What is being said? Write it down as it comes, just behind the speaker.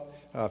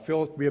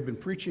Phil, we have been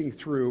preaching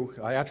through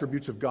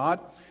attributes of God,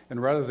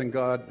 and rather than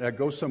God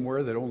go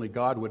somewhere that only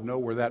God would know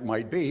where that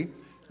might be,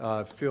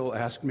 Phil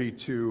asked me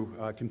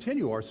to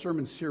continue our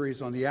sermon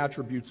series on the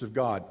attributes of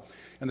God.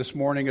 And this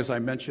morning, as I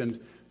mentioned,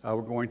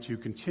 we're going to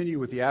continue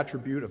with the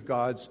attribute of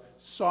God's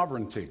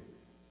sovereignty.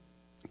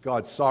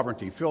 God's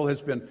sovereignty. Phil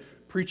has been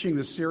preaching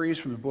this series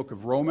from the book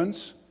of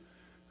Romans,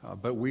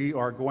 but we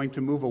are going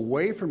to move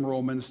away from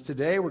Romans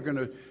today. We're going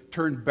to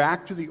turn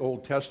back to the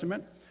Old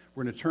Testament.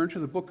 We're going to turn to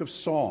the book of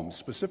Psalms,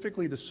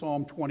 specifically to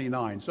Psalm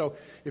 29. So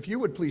if you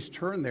would please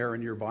turn there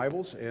in your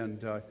Bibles,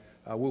 and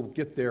we'll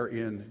get there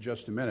in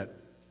just a minute.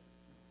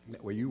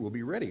 That way you will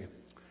be ready.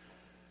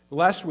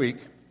 Last week,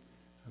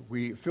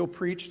 Phil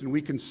preached and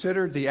we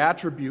considered the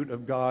attribute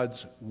of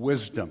God's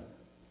wisdom.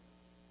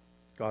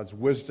 God's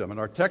wisdom. And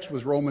our text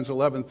was Romans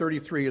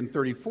 11:33 and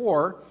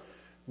 34,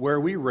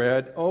 where we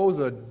read, "Oh,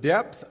 the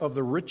depth of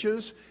the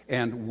riches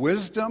and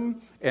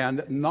wisdom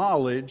and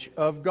knowledge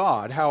of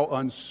God. How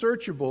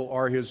unsearchable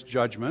are his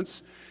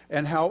judgments,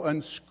 and how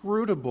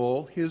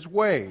inscrutable his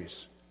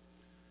ways.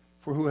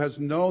 For who has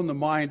known the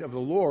mind of the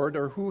Lord,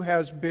 or who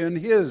has been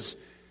his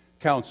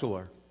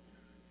counselor?"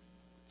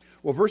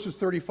 Well, verses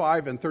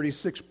 35 and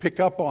 36 pick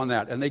up on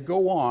that, and they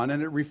go on,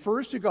 and it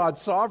refers to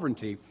God's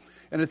sovereignty.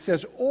 And it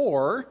says,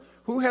 "Or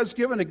who has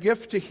given a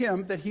gift to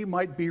him that he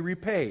might be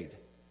repaid?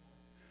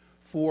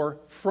 For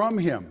from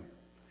him,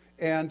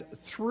 and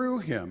through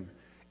him,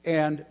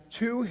 and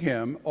to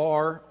him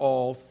are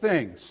all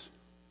things."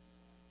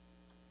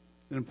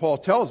 And Paul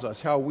tells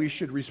us how we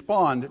should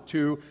respond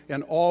to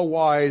an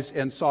all-wise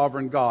and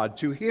sovereign God.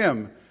 To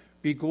him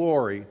be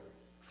glory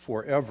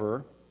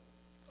forever.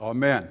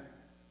 Amen.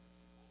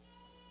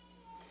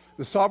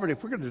 The sovereignty,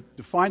 if we're going to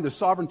define the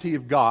sovereignty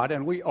of God,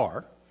 and we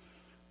are,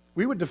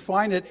 we would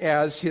define it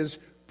as his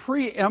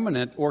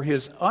preeminent or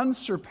his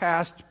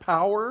unsurpassed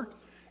power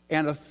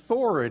and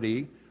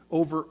authority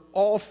over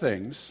all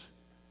things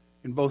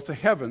in both the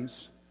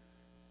heavens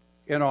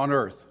and on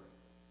earth.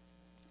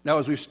 Now,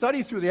 as we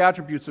study through the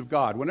attributes of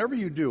God, whenever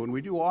you do, and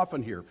we do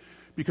often here,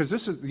 because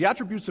the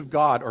attributes of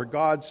God are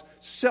God's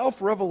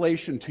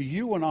self-revelation to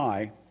you and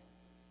I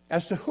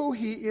as to who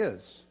he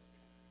is.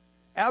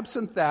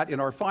 Absent that, in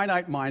our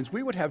finite minds,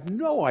 we would have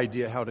no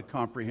idea how to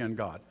comprehend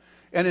God.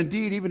 And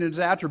indeed, even in his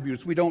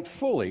attributes, we don't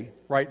fully,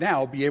 right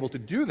now, be able to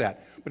do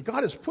that. But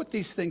God has put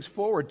these things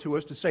forward to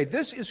us to say,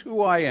 this is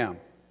who I am.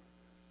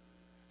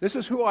 This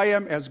is who I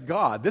am as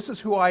God. This is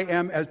who I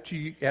am as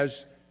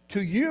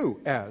to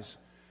you as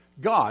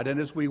God. And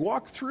as we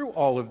walk through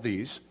all of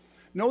these,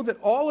 know that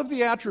all of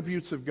the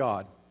attributes of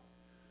God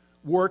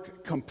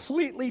work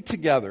completely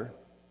together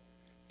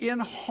in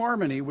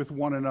harmony with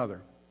one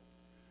another.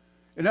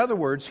 In other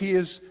words,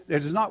 it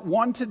is not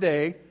one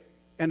today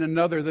and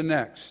another the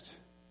next.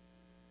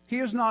 He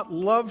is not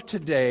love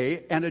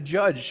today and a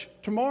judge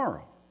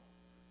tomorrow.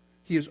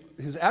 His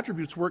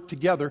attributes work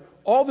together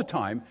all the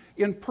time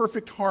in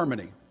perfect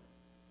harmony.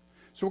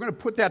 So we're going to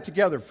put that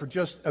together for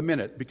just a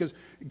minute, because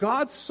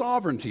God's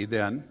sovereignty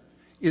then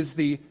is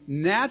the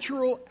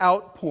natural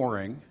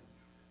outpouring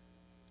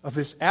of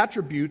his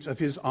attributes of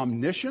his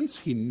omniscience.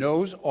 He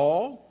knows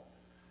all.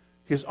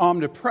 His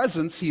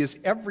omnipresence, he is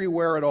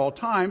everywhere at all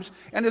times,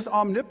 and his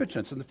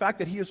omnipotence, and the fact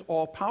that he is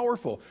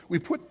all-powerful. We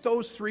put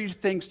those three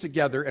things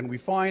together, and we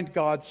find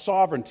God's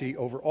sovereignty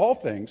over all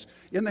things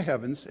in the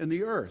heavens and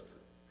the earth.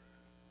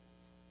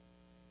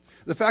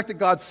 The fact that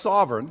God's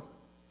sovereign,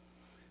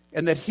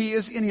 and that he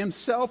is in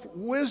himself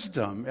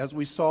wisdom, as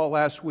we saw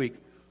last week,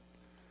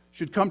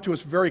 should come to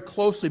us very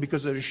closely,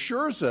 because it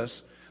assures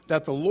us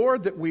that the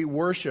Lord that we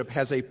worship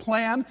has a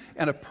plan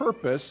and a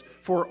purpose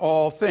for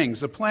all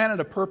things, a plan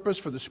and a purpose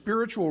for the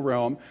spiritual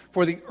realm,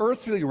 for the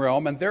earthly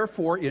realm, and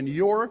therefore in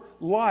your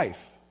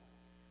life.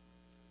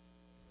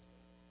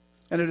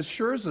 And it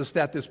assures us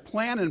that this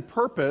plan and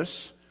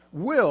purpose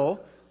will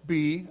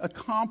be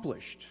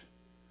accomplished.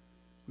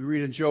 We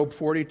read in Job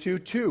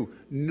 42:2,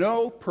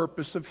 "No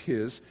purpose of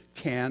his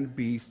can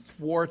be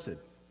thwarted."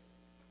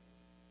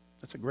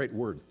 That's a great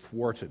word,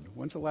 thwarted.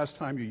 When's the last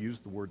time you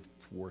used the word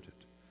thwarted?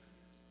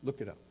 Look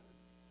it up.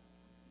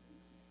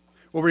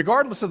 Well,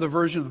 regardless of the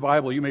version of the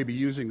Bible you may be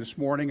using this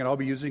morning, and I'll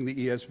be using the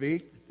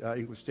ESV,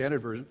 English Standard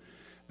Version,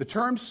 the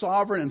terms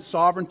sovereign and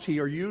sovereignty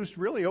are used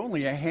really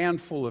only a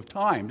handful of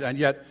times, and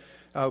yet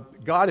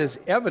God is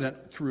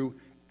evident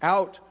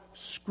throughout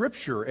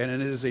Scripture, and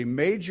it is a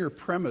major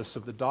premise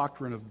of the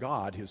doctrine of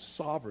God, his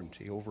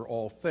sovereignty over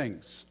all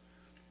things.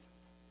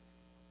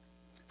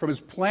 From his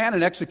plan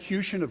and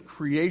execution of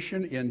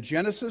creation in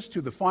Genesis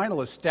to the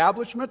final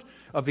establishment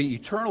of the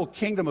eternal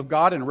kingdom of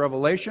God in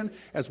Revelation,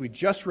 as we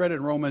just read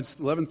in Romans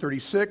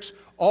 11:36,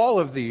 all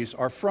of these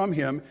are from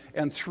him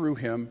and through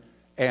him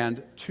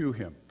and to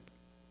him.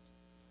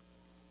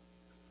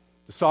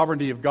 The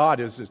sovereignty of God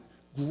is this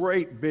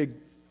great big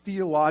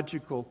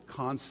theological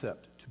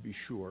concept, to be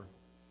sure.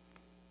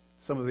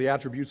 Some of the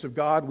attributes of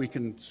God we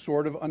can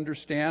sort of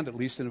understand, at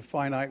least in a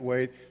finite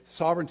way.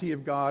 Sovereignty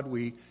of God,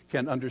 we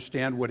can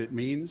understand what it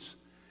means,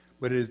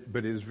 but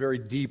it is very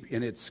deep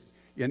in its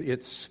in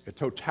its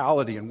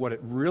totality and what it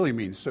really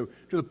means. So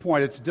to the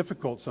point, it's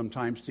difficult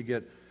sometimes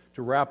to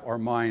wrap our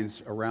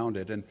minds around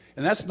it. And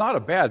that's not a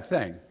bad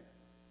thing.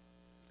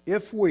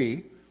 If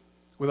we,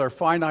 with our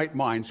finite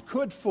minds,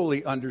 could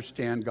fully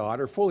understand God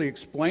or fully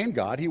explain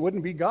God, he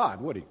wouldn't be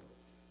God, would he?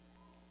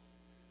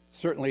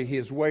 Certainly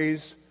his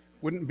ways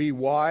wouldn't be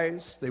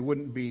wise, they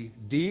wouldn't be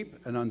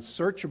deep and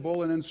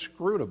unsearchable and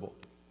inscrutable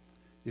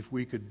if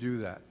we could do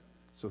that.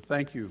 So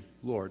thank you,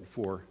 Lord,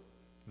 for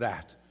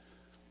that.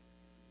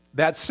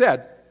 That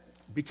said,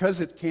 because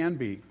it can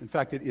be, in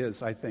fact it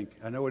is, I think,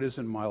 I know it is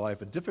in my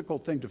life, a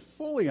difficult thing to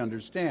fully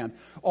understand,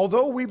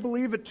 although we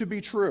believe it to be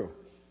true,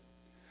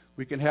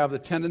 we can have the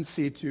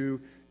tendency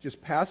to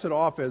just pass it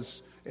off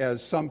as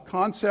some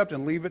concept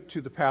and leave it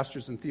to the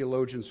pastors and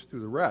theologians through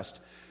the rest.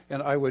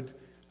 And I would,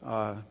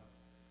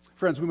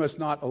 friends, we must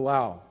not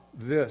allow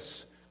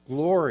this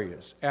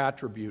glorious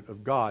attribute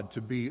of God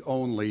to be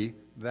only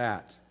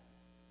that.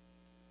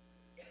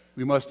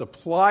 We must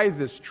apply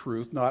this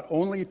truth not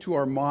only to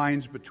our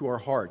minds but to our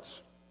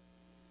hearts.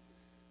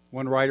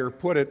 One writer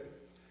put it,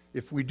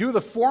 if we do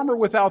the former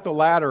without the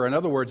latter, in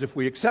other words, if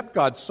we accept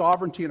God's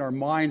sovereignty in our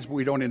minds but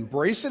we don't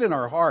embrace it in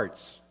our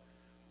hearts,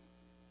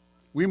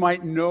 we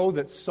might know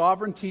that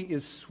sovereignty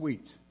is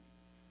sweet,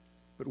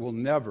 but will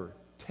never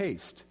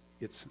taste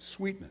its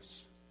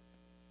sweetness.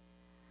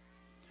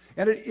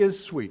 And it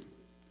is sweet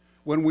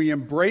when we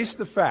embrace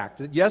the fact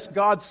that, yes,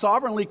 God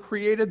sovereignly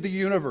created the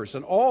universe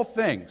and all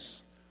things.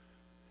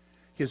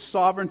 His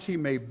sovereignty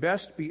may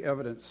best be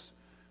evidenced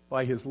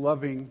by his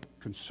loving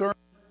concern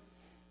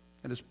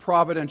and his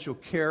providential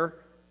care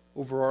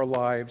over our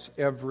lives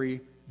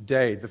every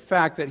day. The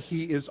fact that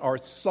he is our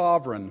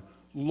sovereign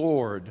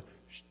Lord,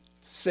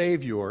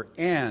 Savior,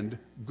 and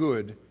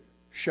good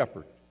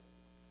shepherd.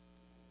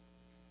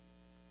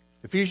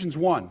 Ephesians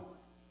 1,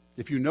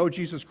 if you know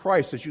Jesus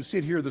Christ as you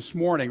sit here this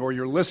morning or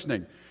you're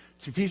listening,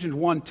 Ephesians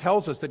 1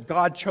 tells us that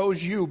God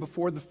chose you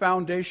before the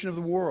foundation of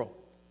the world.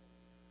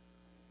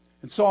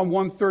 And Psalm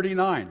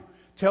 139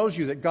 tells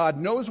you that God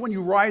knows when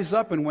you rise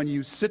up and when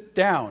you sit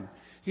down.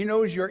 He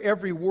knows your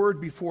every word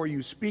before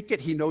you speak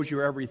it. He knows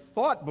your every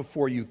thought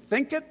before you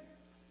think it.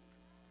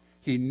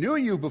 He knew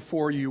you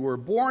before you were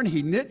born.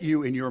 He knit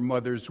you in your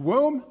mother's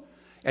womb.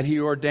 And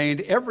he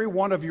ordained every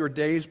one of your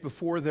days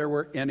before there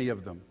were any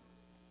of them.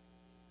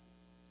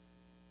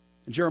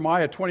 And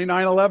Jeremiah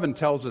 29:11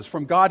 tells us,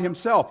 from God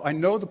himself, I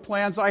know the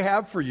plans I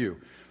have for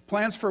you.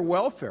 Plans for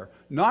welfare,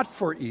 not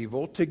for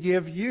evil, to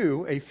give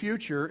you a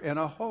future and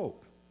a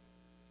hope.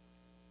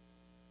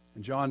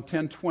 And John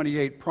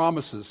 10:28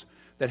 promises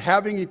that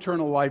having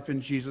eternal life in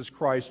Jesus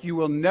Christ, you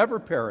will never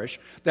perish,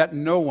 that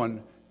no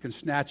one can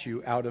snatch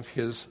you out of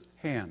his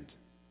hand.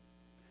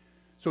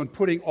 So in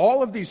putting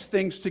all of these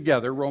things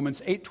together,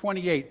 Romans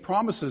 8:28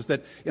 promises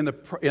that in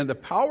the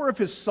power of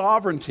his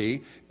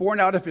sovereignty, born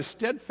out of his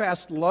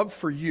steadfast love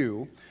for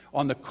you,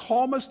 on the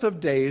calmest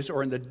of days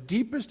or in the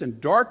deepest and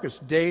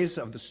darkest days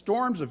of the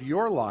storms of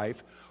your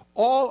life,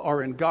 all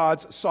are in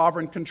God's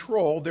sovereign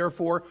control.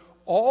 Therefore,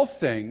 all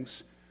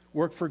things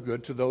work for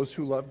good to those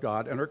who love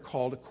God and are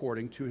called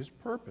according to his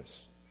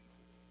purpose.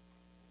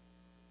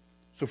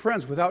 So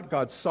friends, without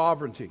God's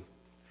sovereignty,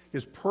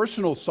 his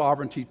personal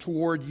sovereignty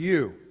toward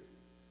you,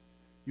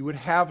 you would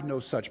have no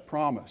such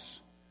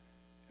promise,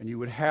 and you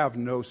would have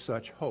no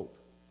such hope.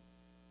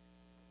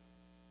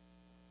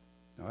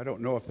 Now, I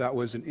don't know if that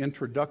was an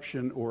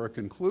introduction or a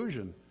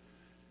conclusion,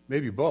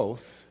 maybe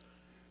both,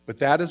 but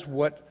that is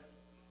what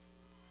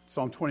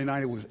Psalm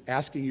 29 was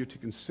asking you to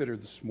consider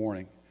this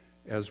morning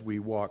as we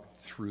walk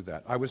through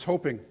that. I was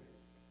hoping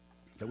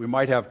that we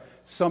might have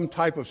some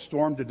type of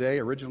storm today.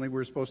 Originally, we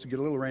were supposed to get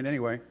a little rain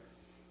anyway,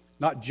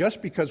 not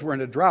just because we're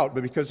in a drought,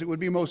 but because it would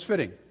be most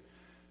fitting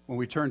when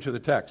we turn to the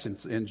text.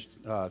 In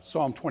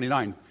Psalm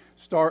 29,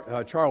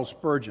 Charles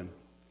Spurgeon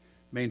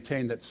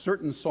maintained that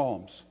certain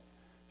psalms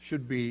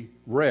should be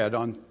read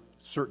on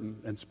certain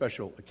and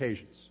special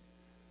occasions.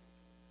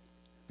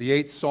 The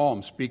 8th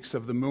Psalm speaks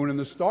of the moon and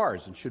the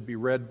stars and should be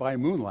read by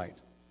moonlight.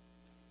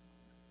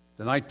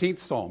 The 19th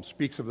Psalm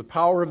speaks of the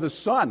power of the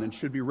sun and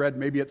should be read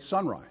maybe at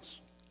sunrise.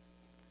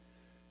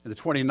 And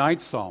the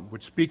 29th Psalm,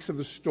 which speaks of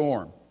the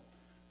storm,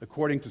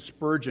 according to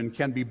Spurgeon,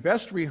 can be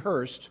best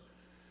rehearsed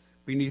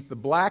beneath the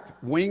black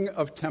wing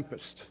of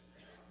tempest,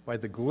 by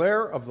the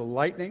glare of the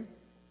lightning,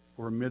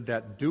 or amid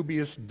that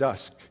dubious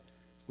dusk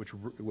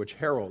which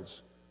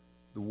heralds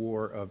the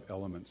war of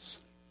elements.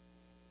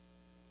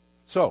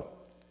 So,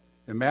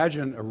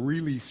 imagine a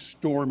really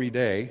stormy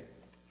day,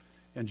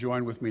 and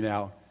join with me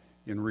now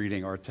in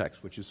reading our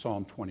text, which is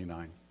Psalm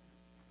 29.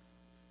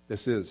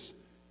 This is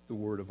the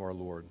word of our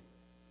Lord,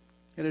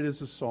 and it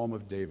is a psalm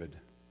of David.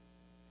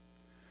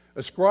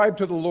 Ascribe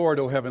to the Lord,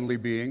 O heavenly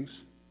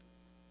beings.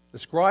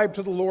 Ascribe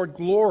to the Lord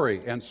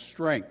glory and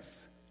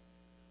strength.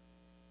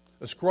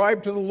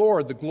 Ascribe to the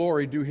Lord the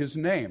glory due his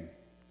name.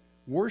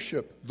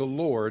 Worship the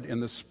Lord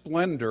in the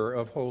splendor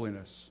of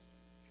holiness.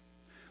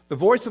 The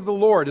voice of the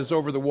Lord is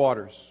over the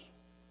waters.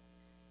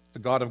 The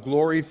God of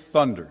glory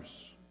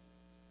thunders.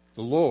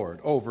 The Lord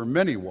over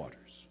many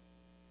waters.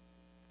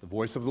 The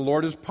voice of the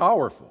Lord is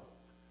powerful.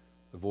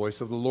 The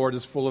voice of the Lord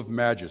is full of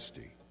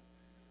majesty.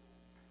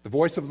 The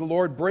voice of the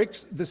Lord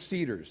breaks the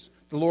cedars.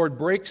 The Lord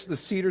breaks the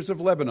cedars of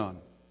Lebanon.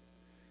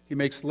 He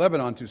makes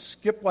Lebanon to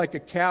skip like a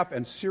calf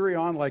and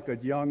Sirion like a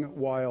young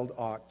wild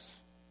ox.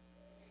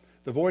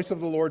 The voice of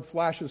the Lord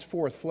flashes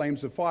forth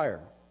flames of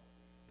fire.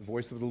 The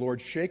voice of the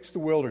Lord shakes the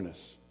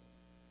wilderness.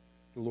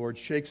 The Lord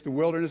shakes the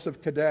wilderness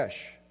of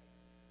Kadesh.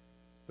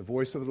 The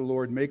voice of the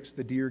Lord makes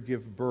the deer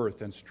give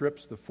birth and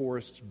strips the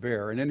forests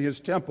bare. And in his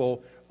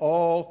temple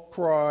all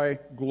cry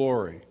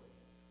glory.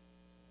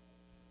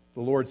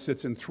 The Lord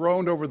sits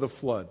enthroned over the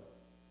flood.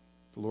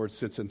 The Lord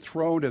sits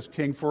enthroned as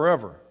king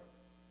forever.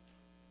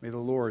 May the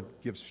Lord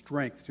give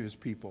strength to his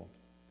people.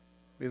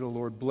 May the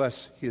Lord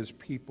bless his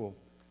people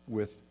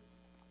with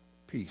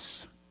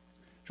peace.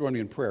 Join me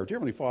in prayer. Dear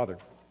Heavenly Father,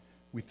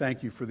 we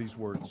thank you for these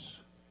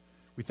words.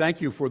 We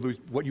thank you for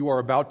what you are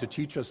about to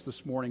teach us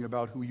this morning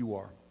about who you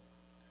are.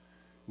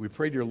 We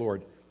pray, dear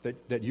Lord,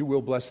 that you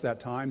will bless that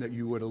time, that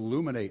you would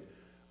illuminate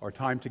our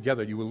time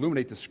together. You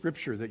illuminate the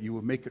Scripture, that you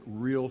will make it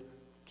real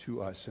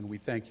to us. And we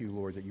thank you,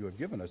 Lord, that you have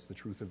given us the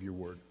truth of your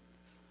word.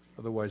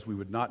 Otherwise, we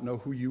would not know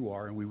who you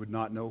are, and we would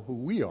not know who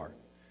we are,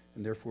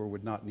 and therefore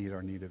would not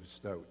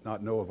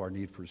know of our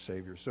need for a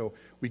Savior. So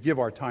we give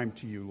our time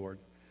to you, Lord.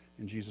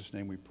 In Jesus'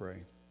 name we pray.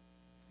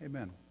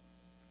 Amen.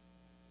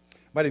 I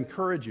might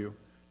encourage you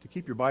to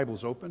keep your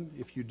Bibles open.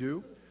 If you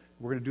do,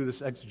 we're going to do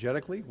this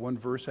exegetically, one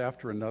verse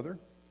after another.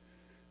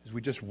 As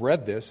we just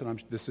read this,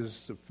 and this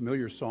is a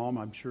familiar psalm,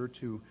 I'm sure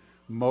to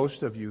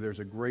most of you, there's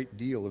a great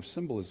deal of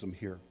symbolism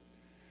here.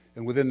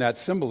 And within that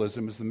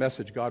symbolism is the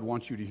message God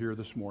wants you to hear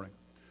this morning.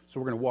 So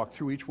we're going to walk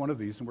through each one of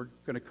these, and we're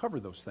going to cover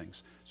those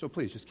things. So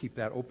please, just keep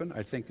that open.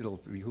 I think it'll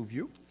behoove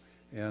you.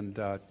 And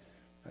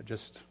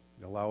just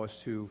allow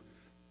us to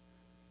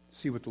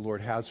see what the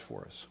Lord has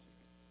for us.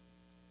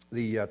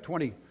 The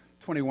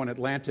 2021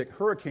 Atlantic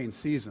hurricane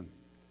season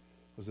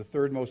was the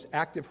third most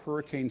active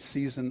hurricane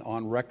season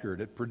on record.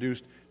 It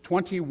produced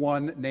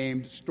 21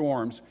 named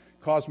storms,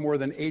 caused more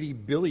than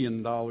 $80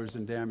 billion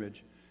in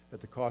damage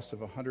at the cost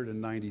of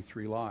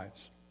 193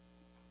 lives.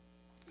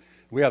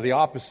 We have the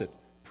opposite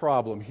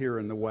problem here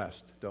in the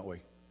West, don't we?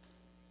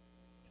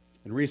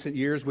 In recent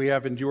years, we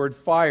have endured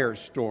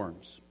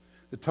firestorms.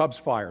 The Tubbs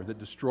Fire that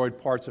destroyed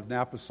parts of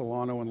Napa,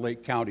 Solano, and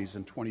Lake counties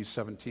in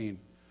 2017.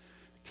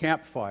 The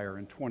Camp Fire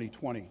in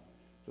 2020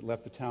 that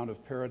left the town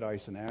of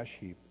Paradise an ash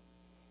heap.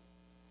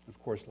 Of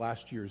course,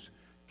 last year's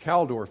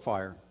Caldor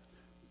Fire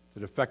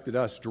that affected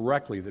us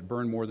directly, that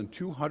burned more than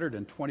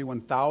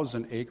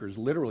 221,000 acres,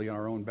 literally in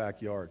our own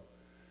backyard,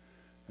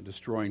 and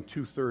destroying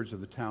 2/3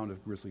 of the town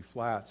of Grizzly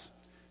Flats.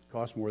 It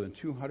cost more than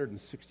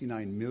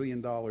 $269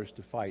 million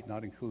to fight,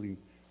 not including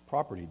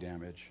property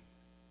damage.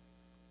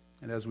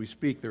 And as we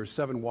speak, there are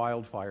 7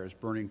 wildfires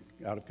burning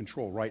out of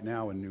control right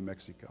now in New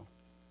Mexico.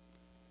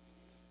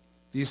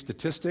 These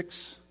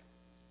statistics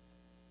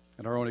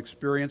and our own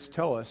experience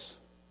tell us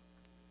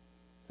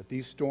that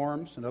these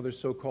storms and other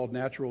so-called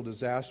natural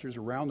disasters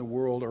around the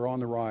world are on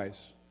the rise.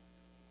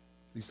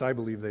 At least I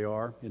believe they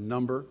are, in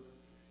number,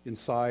 in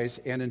size,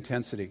 and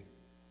intensity.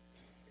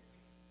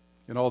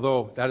 And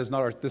although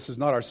this is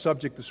not our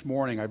subject this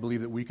morning, I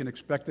believe that we can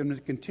expect them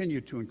to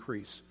continue to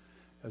increase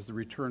as the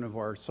return of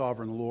our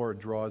sovereign Lord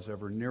draws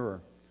ever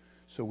nearer.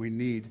 So we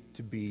need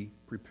to be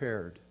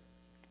prepared.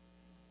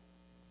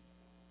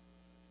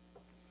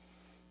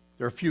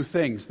 There are few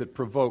things that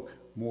provoke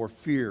more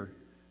fear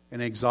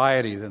and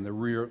anxiety than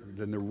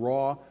the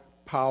raw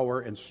power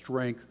and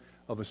strength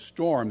of a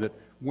storm that,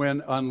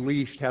 when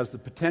unleashed, has the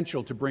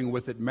potential to bring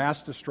with it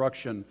mass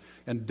destruction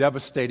and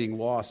devastating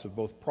loss of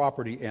both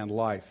property and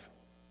life.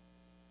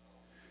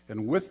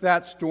 And with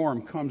that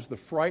storm comes the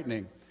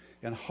frightening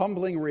and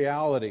humbling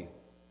reality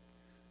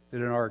that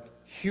in our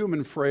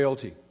human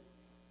frailty,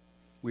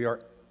 we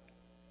have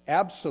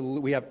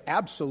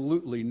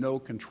absolutely no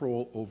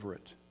control over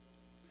it.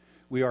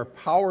 We are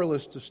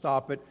powerless to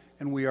stop it,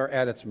 and we are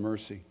at its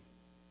mercy.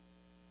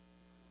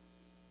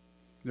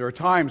 There are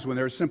times when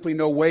there is simply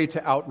no way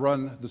to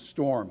outrun the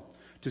storm,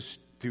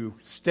 to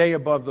stay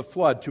above the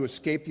flood, to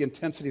escape the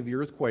intensity of the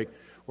earthquake,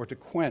 or to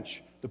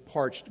quench the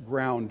parched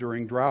ground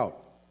during drought.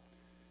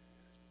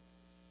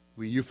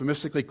 We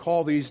euphemistically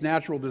call these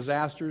natural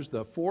disasters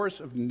the force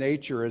of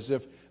nature, as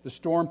if the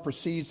storm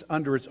proceeds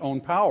under its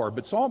own power.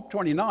 But Psalm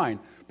 29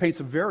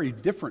 paints a very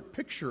different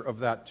picture of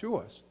that to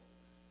us.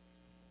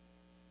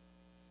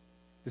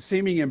 The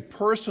seeming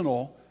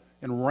impersonal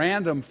and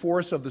random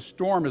force of the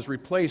storm is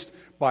replaced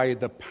by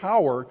the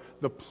power,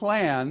 the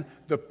plan,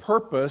 the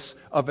purpose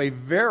of a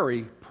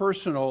very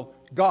personal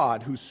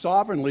God who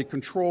sovereignly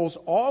controls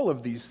all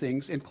of these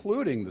things,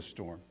 including the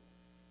storm.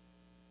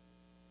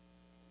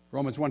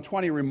 Romans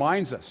 1:20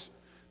 reminds us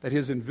that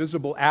his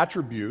invisible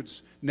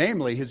attributes,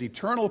 namely his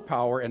eternal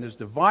power and his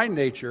divine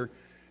nature,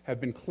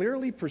 have been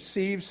clearly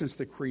perceived since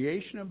the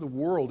creation of the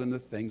world and the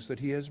things that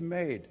he has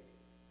made.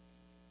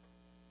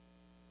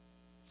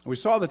 We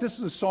saw that this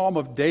is a psalm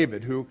of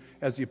David, who,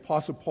 as the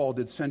Apostle Paul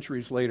did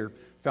centuries later,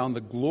 found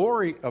the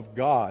glory of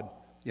God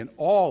in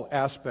all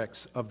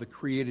aspects of the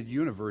created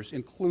universe,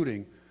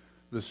 including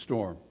the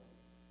storm.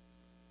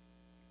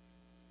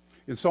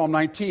 In Psalm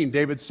 19,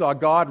 David saw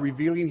God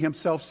revealing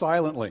himself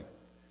silently.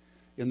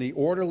 In the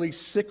orderly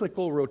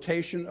cyclical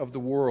rotation of the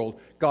world,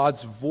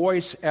 God's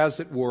voice, as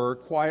it were,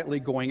 quietly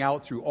going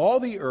out through all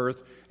the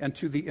earth and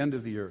to the end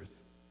of the earth.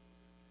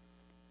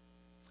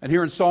 And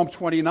here in Psalm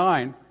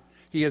 29,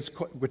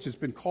 which has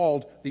been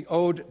called the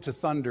Ode to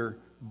Thunder,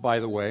 by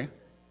the way,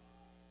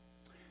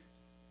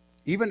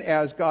 even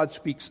as God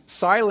speaks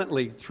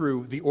silently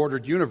through the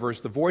ordered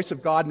universe, the voice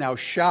of God now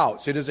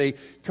shouts. It is a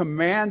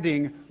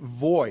commanding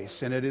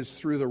voice, and it is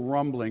through the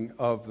rumbling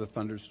of the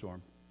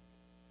thunderstorm.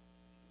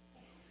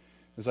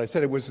 As I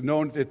said,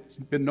 it's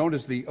been known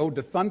as the Ode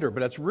to Thunder,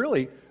 but it's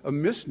really a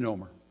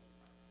misnomer.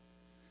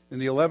 In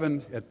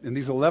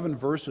these 11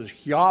 verses,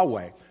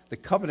 Yahweh, the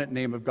covenant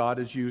name of God,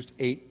 is used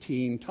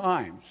 18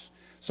 times.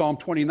 Psalm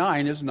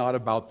 29 is not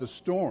about the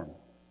storm.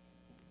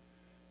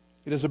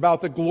 It is about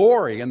the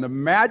glory and the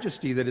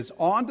majesty that is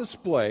on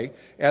display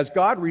as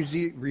God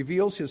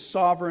reveals his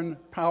sovereign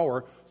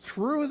power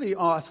through the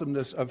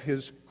awesomeness of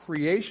his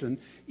creation,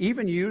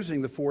 even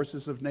using the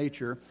forces of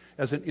nature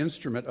as an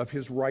instrument of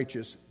his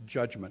righteous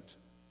judgment.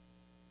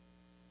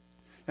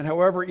 And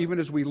however, even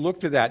as we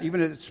look to that,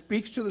 even as it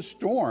speaks to the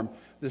storm,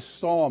 this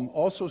psalm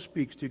also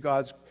speaks to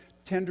God's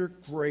tender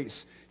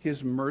grace,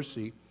 his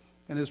mercy,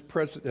 and his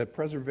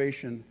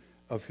preservation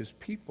of his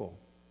people.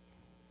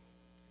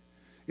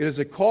 It is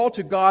a call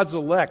to God's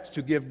elect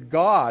to give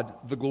God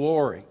the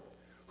glory,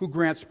 who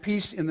grants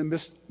peace in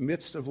the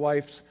midst of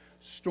life's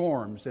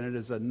storms, and it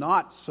is a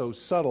not so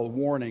subtle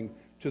warning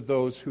to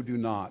those who do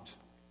not.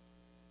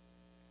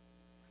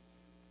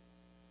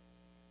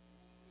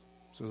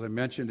 So as I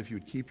mentioned, if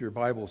you'd keep your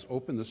Bibles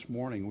open this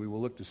morning, we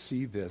will look to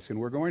see this, and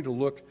we're going to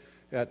look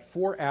at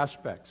 4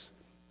 aspects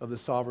of the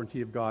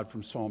sovereignty of God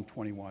from Psalm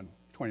 29.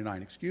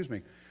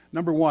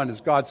 Number 1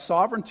 is God's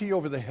sovereignty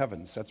over the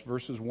heavens. That's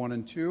verses 1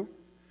 and 2.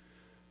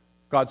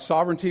 God's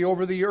sovereignty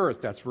over the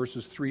earth. That's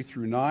verses 3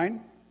 through 9.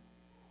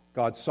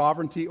 God's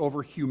sovereignty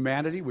over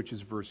humanity, which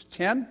is verse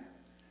 10.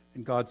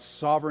 And God's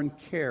sovereign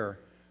care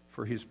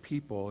for his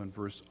people in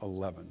verse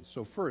 11.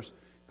 So first,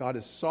 God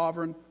is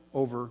sovereign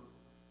over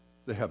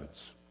the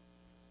heavens.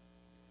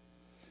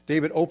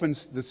 David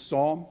opens this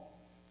psalm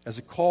as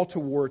a call to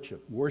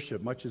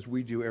worship, much as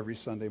we do every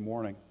Sunday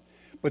morning.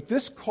 But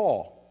this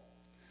call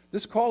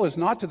is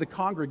not to the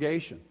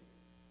congregation.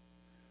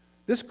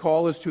 This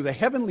call is to the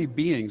heavenly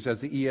beings,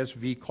 as the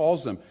ESV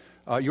calls them.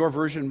 Your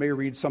version may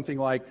read something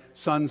like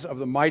sons of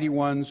the mighty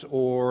ones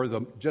or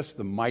just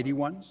the mighty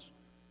ones.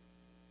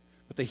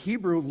 But the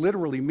Hebrew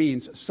literally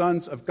means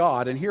sons of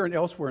God. And here and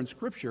elsewhere in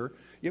Scripture,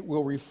 it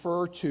will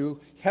refer to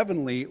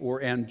heavenly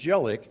or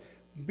angelic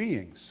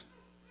beings.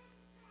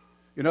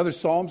 In other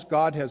Psalms,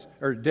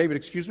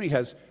 David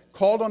has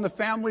called on the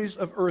families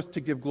of earth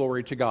to give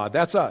glory to God.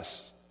 That's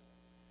us.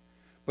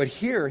 But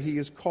here he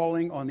is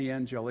calling on the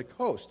angelic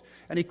host.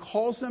 And he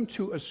calls them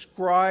to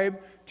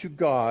ascribe to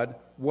God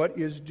what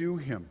is due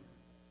him.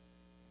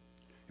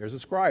 There's a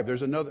scribe.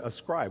 There's a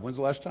scribe. When's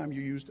the last time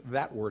you used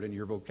that word in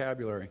your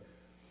vocabulary?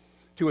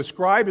 To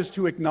ascribe is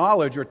to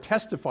acknowledge or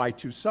testify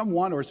to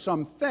someone or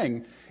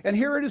something. And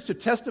here it is to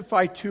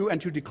testify to and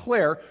to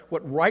declare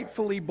what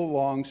rightfully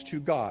belongs to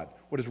God,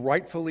 what is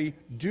rightfully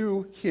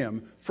due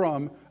him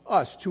from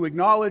us, to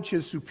acknowledge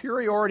his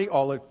superiority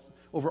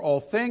over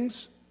all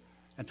things,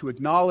 and to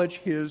acknowledge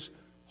his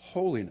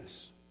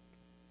holiness.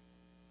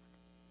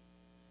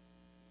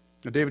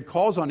 Now, David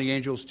calls on the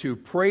angels to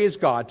praise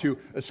God, to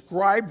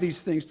ascribe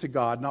these things to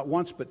God, not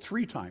once but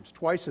 3 times,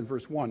 twice in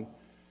verse 1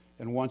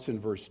 and once in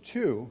verse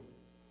 2.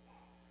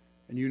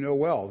 And you know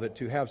well that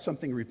to have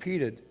something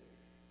repeated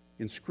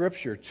in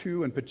Scripture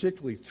 2 and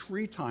particularly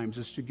 3 times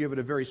is to give it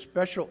a very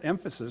special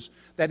emphasis,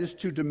 that is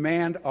to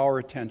demand our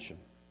attention.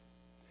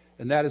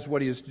 And that is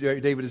what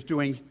David is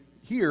doing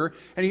here.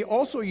 And he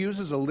also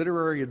uses a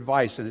literary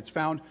advice, and it's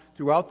found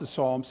throughout the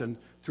Psalms and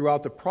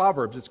throughout the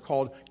Proverbs. It's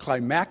called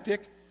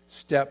climactic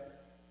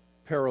step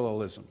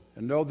parallelism.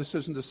 And no, this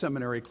isn't a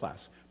seminary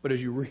class. But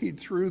as you read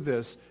through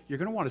this, you're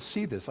going to want to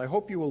see this. I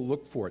hope you will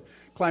look for it.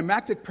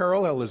 Climactic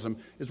parallelism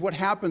is what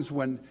happens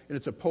when, and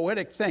it's a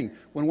poetic thing,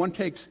 when one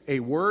takes a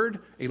word,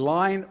 a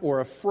line,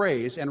 or a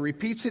phrase and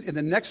repeats it in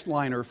the next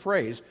line or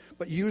phrase,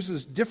 but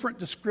uses different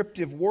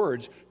descriptive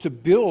words to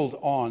build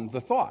on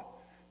the thought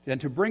and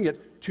to bring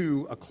it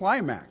to a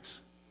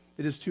climax.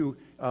 It is to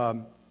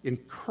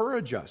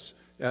encourage us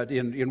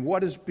in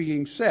what is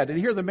being said. And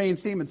here the main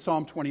theme in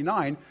Psalm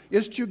 29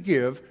 is to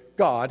give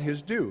God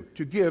his due,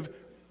 to give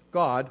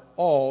God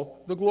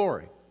all the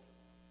glory.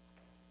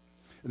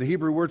 And the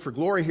Hebrew word for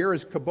glory here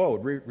is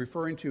kabod,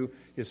 referring to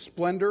his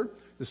splendor,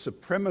 the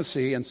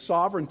supremacy and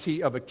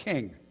sovereignty of a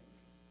king.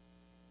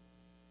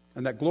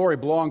 And that glory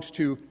belongs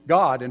to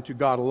God and to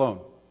God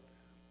alone,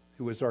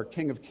 who is our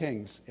King of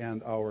kings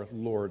and our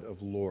Lord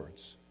of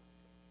lords.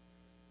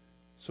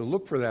 So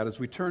look for that as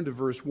we turn to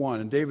verse 1.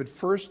 And David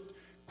first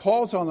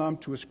calls on them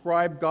to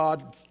ascribe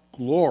God's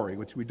glory,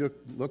 which we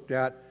looked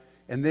at,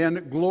 and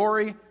then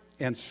glory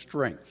and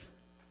strength.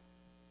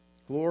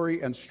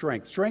 Glory and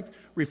strength. Strength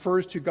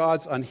refers to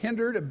God's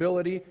unhindered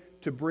ability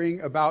to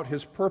bring about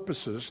his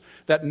purposes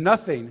that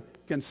nothing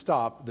can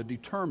stop the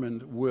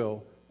determined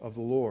will of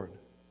the Lord.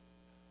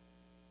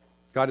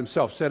 God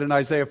himself said in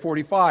Isaiah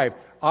 45,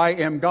 I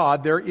am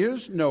God, there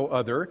is no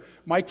other.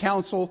 My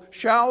counsel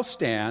shall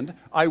stand.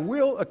 I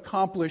will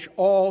accomplish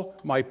all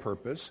my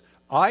purpose.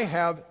 I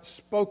have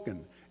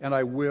spoken, and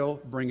I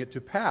will bring it to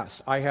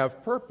pass. I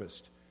have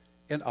purposed,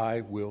 and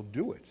I will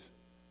do it.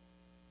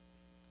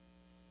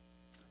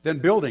 Then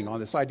building on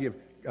this idea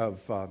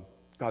of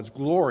God's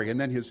glory and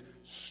then his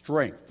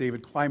strength,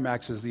 David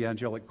climaxes the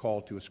angelic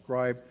call to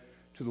ascribe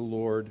to the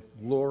Lord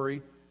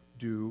glory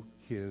due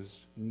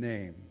his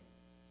name.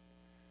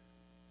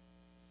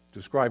 To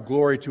ascribe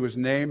glory to his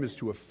name is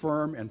to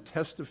affirm and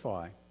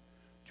testify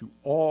to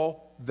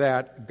all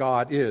that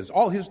God is,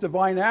 all his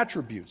divine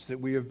attributes that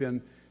we have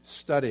been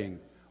studying,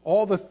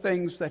 all the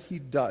things that he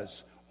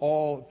does,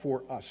 all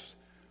for us,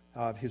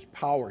 his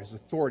power, his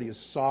authority, his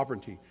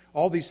sovereignty.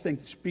 All these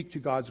things speak to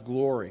God's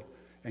glory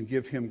and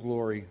give him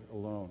glory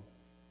alone.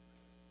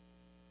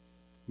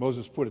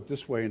 Moses put it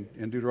this way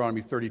in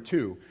Deuteronomy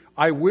 32,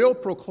 I will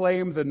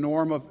proclaim the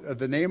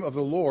name of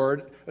the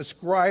Lord,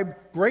 ascribe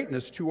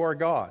greatness to our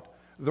God,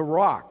 the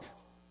rock.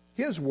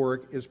 His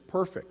work is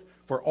perfect,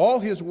 for all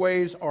his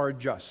ways are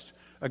just,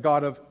 a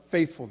God of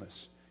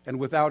faithfulness and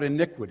without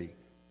iniquity.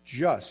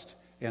 Just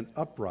and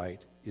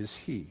upright is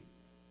he.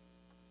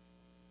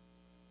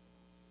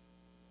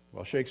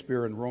 Well,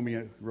 Shakespeare and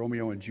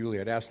Romeo and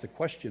Juliet asked the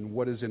question,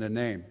 what is in a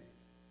name?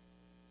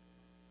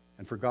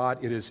 And for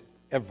God, it is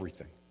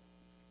everything.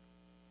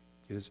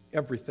 It is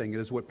everything. It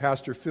is what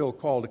Pastor Phil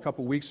called a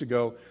couple weeks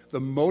ago the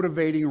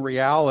motivating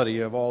reality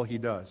of all he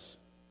does.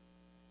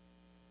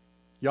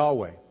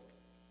 Yahweh,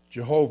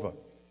 Jehovah,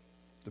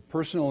 the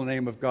personal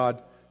name of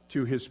God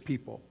to his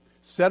people,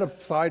 set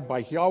aside by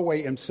Yahweh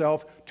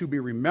himself to be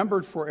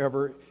remembered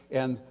forever,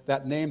 and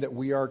that name that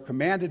we are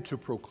commanded to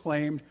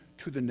proclaim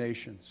to the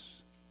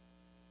nations.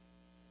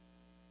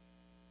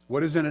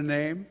 What is in a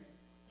name?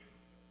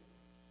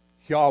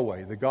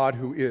 Yahweh, the God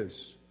who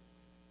is.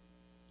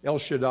 El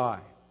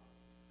Shaddai,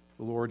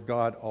 the Lord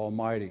God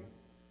Almighty.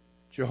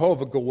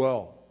 Jehovah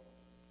Goel,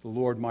 the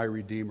Lord my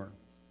Redeemer.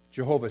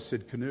 Jehovah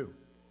Sidkenu,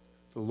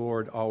 the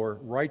Lord our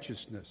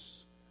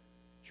righteousness.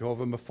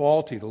 Jehovah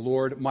Mephalti, the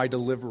Lord my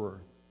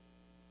deliverer.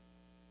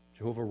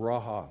 Jehovah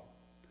Raha,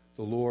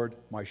 the Lord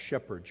my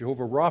shepherd.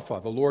 Jehovah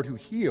Rapha, the Lord who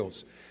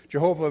heals.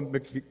 Jehovah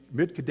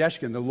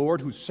Midkadeshkin, the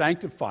Lord who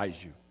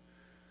sanctifies you.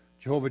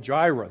 Jehovah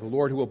Jireh, the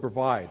Lord who will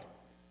provide.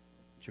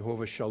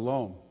 Jehovah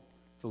Shalom,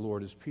 the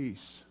Lord is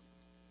peace.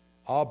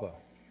 Abba,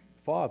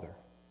 Father.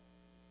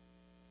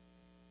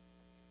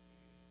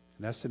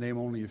 And that's to name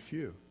only a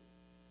few.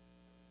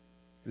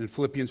 And in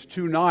Philippians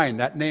 2:9,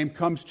 that name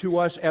comes to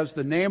us as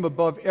the name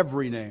above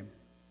every name,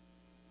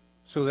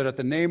 so that at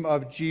the name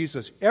of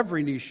Jesus,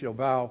 every knee shall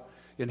bow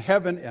in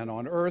heaven and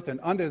on earth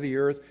and under the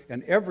earth,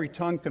 and every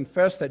tongue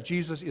confess that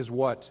Jesus is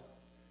what?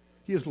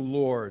 He is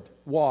Lord.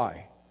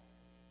 Why?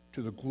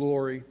 To the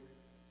glory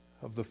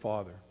of the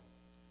Father.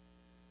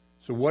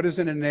 So what is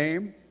in a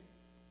name?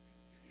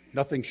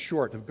 Nothing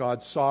short of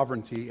God's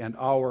sovereignty and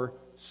our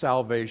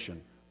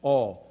salvation,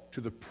 all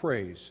to the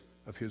praise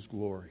of his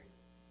glory.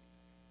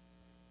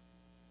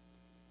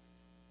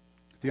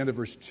 At the end of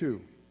verse 2,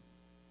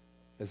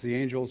 as the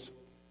angels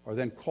are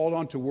then called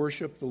on to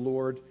worship the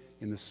Lord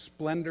in the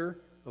splendor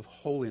of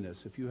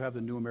holiness. If you have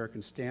the New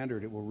American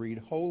Standard, it will read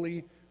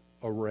holy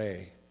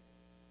array.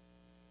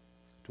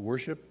 To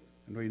worship,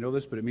 I know you know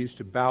this, but it means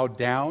to bow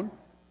down.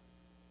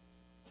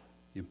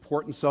 The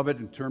importance of it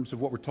in terms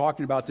of what we're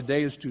talking about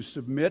today is to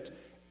submit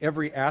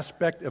every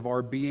aspect of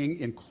our being,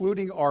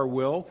 including our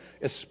will,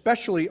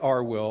 especially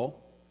our will,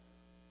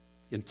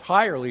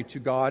 entirely to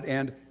God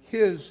and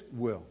his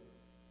will.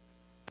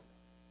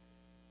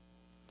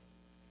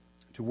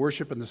 To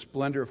worship in the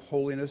splendor of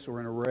holiness or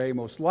an array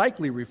most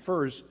likely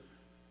refers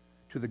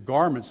to the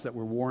garments that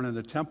were worn in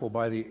the temple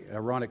by the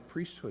Aaronic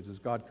priesthoods, as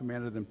God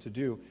commanded them to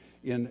do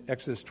in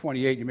Exodus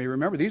 28. You may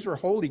remember, these are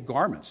holy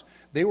garments.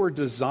 They were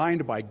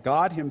designed by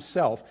God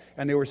himself,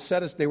 and they were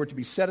to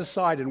be set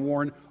aside and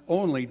worn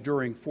only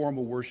during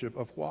formal worship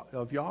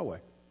of Yahweh.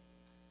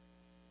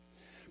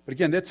 But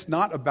again, it's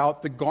not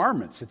about the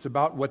garments. It's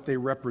about what they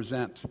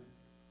represent.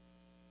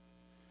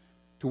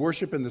 To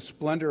worship in the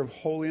splendor of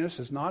holiness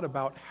is not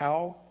about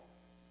how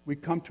we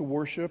come to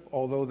worship,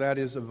 although that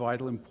is of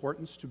vital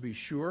importance to be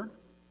sure,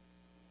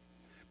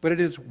 but it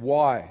is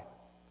why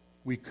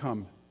we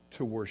come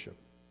to worship.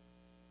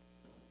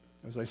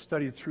 As I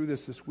studied through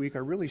this week, I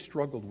really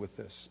struggled with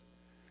this.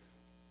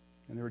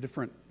 And there are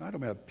different, I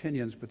don't have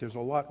opinions, but there's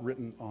a lot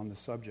written on the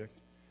subject.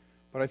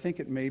 But I think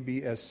it may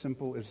be as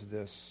simple as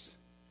this.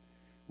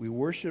 We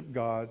worship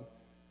God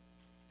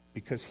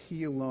because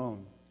he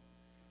alone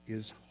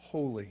is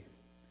holy.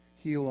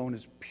 He alone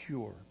is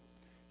pure.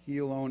 He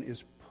alone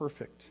is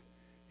perfect.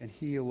 And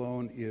he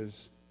alone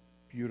is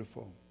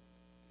beautiful.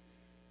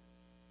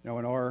 Now,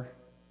 in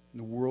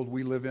the world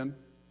we live in,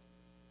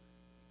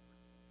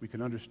 we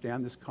can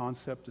understand this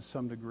concept to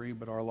some degree,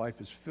 but our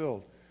life is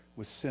filled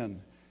with sin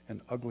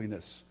and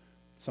ugliness,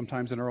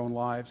 sometimes in our own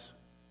lives,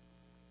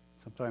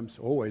 sometimes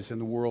always in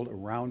the world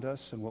around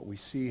us and what we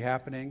see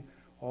happening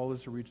All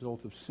is a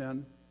result of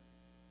sin.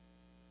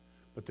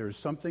 But there is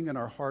something in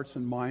our hearts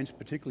and minds,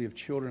 particularly of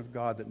children of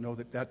God, that know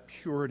that that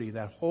purity,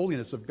 that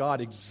holiness of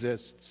God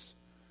exists.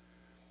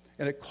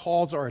 And it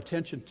calls our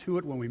attention to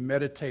it when we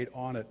meditate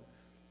on it.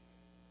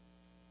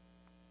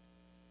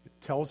 It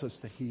tells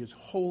us that He is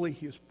holy,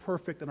 He is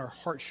perfect, and our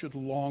hearts should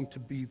long to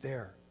be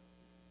there.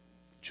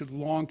 It should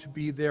long to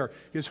be there.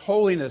 His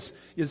holiness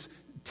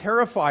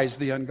terrifies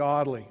the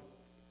ungodly,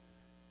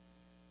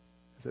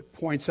 as it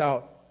points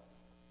out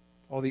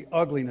all the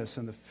ugliness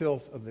and the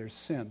filth of their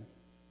sin.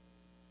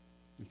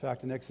 In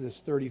fact, in Exodus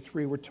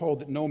 33, we're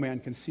told that no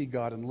man can see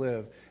God and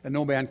live, and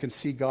no man can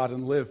see God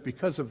and live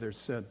because of their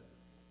sin.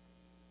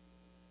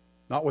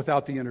 Not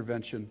without the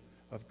intervention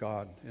of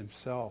God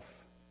Himself.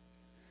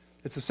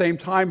 At the same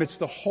time, it's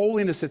the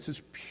holiness, it's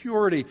His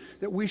purity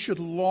that we should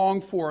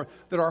long for,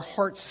 that our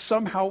hearts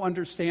somehow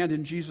understand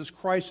in Jesus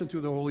Christ and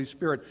through the Holy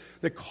Spirit,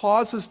 that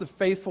causes the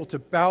faithful to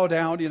bow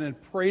down in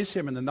and praise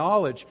Him in the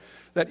knowledge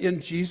that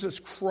in Jesus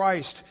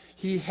Christ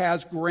He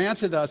has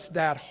granted us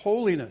that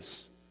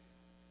holiness.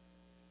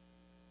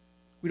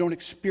 We don't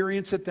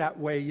experience it that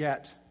way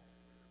yet.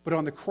 But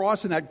on the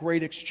cross, in that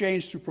great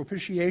exchange through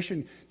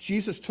propitiation,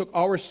 Jesus took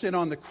our sin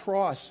on the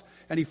cross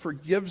and He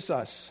forgives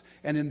us.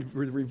 And in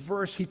the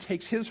reverse, He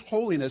takes His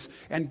holiness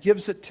and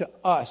gives it to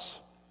us.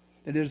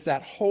 It is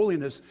that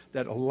holiness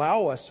that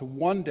allows us to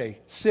one day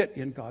sit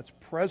in God's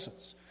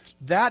presence.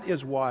 That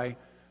is why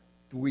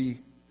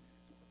we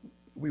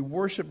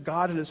worship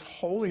God in His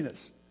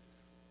holiness.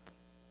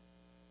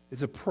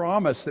 It's a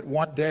promise that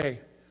one day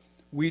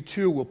we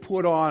too will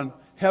put on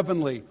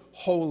heavenly,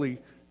 holy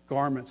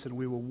garments, and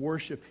we will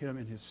worship Him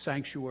in His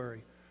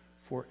sanctuary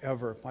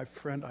forever. My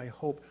friend, I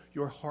hope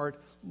your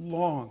heart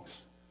longs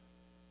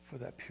for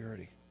that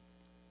purity.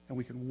 And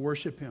we can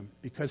worship Him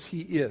because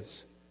He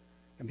is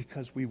and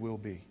because we will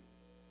be.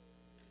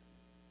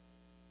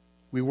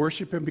 We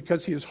worship Him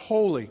because He is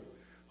holy,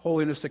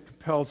 holiness that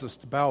compels us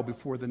to bow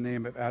before the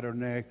name of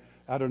Adonai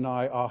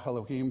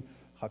Elohim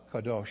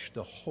HaKadosh,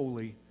 the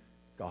holy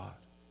God.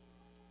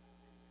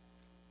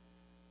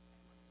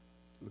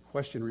 The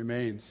question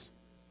remains,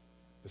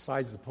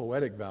 besides the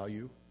poetic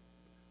value,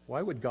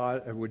 why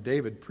would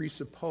David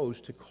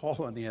presuppose to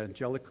call on the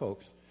angelic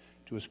host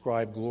to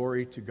ascribe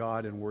glory to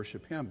God and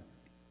worship Him?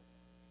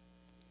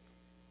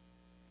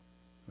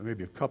 There may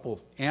be a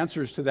couple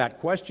answers to that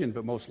question,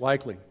 but most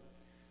likely,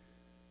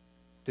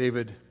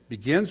 David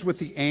begins with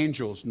the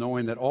angels,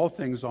 knowing that all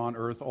things on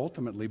earth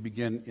ultimately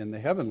begin in the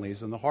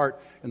heavenlies, in the heart,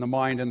 in the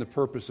mind, and the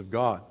purpose of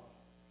God.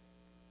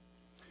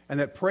 And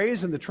that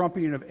praise and the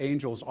trumpeting of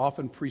angels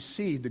often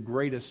precede the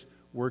greatest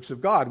works of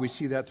God. We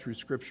see that through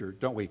Scripture,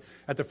 don't we?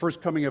 At the first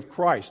coming of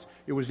Christ,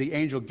 it was the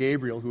angel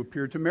Gabriel who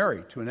appeared to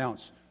Mary to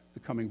announce the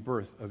coming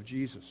birth of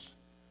Jesus.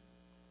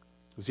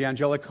 It was the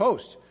angelic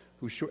host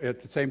who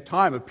at the same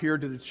time appeared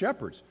to the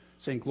shepherds,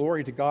 saying,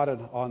 "Glory to God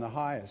on the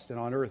highest, and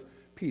on earth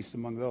peace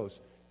among those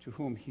to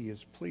whom He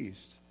is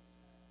pleased."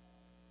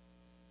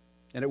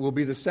 And it will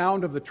be the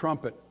sound of the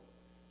trumpet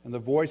and the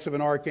voice of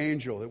an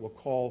archangel that will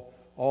call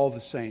all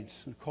the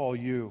saints and call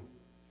you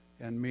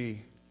and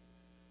me,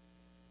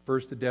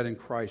 first the dead in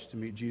Christ, to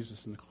meet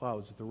Jesus in the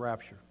clouds at the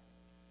rapture.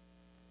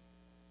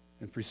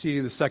 And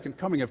preceding the second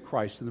coming of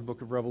Christ in the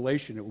book of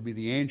Revelation, it will be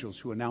the angels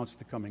who announce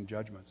the coming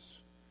judgments.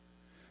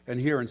 And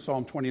here in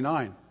Psalm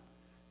 29,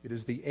 it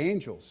is the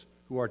angels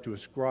who are to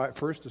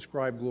first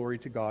ascribe glory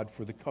to God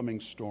for the coming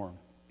storm.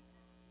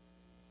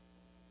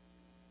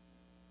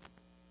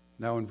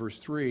 Now in verse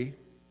 3,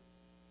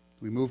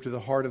 we move to the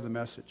heart of the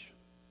message.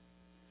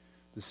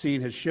 The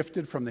scene has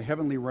shifted from the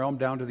heavenly realm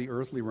down to the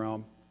earthly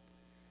realm.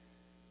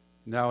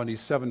 Now in these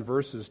 7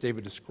 verses,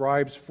 David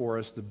describes for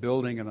us the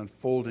building and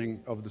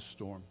unfolding of the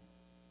storm.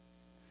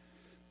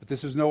 But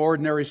this is no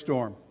ordinary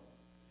storm.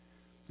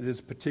 It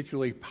is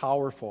particularly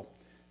powerful,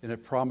 and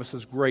it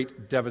promises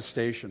great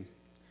devastation.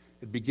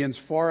 It begins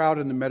far out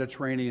in the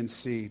Mediterranean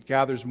Sea. It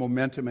gathers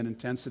momentum and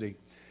intensity.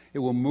 It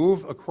will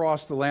move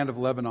across the land of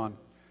Lebanon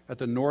at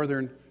the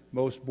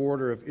northernmost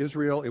border of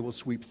Israel. It will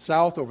sweep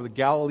south over the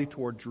Galilee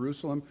toward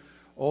Jerusalem,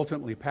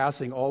 ultimately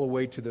passing all the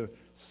way to the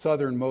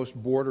southernmost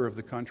border of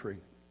the country.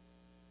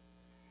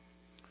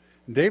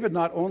 And David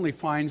not only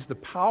finds the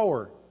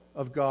power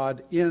of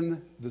God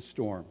in the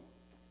storm,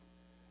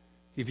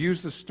 he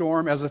views the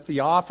storm as a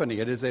theophany.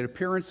 It is an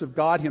appearance of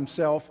God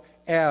Himself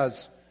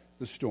as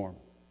the storm.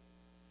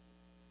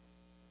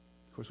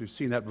 Of course, we've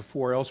seen that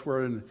before.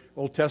 Elsewhere in the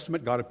Old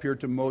Testament, God appeared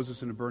to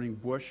Moses in a burning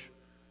bush,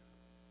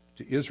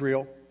 to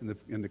Israel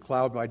in the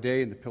cloud by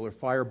day and the pillar of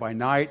fire by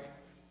night.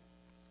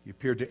 He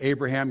appeared to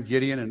Abraham,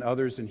 Gideon, and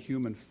others in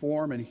human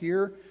form. And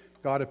here,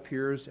 God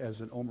appears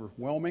as an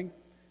overwhelming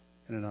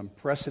and an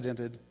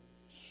unprecedented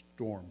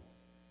storm.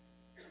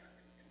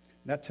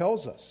 And that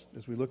tells us,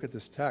 as we look at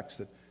this text,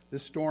 that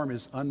this storm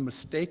is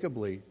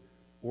unmistakably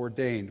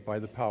ordained by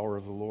the power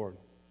of the Lord.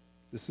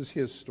 This is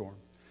His storm.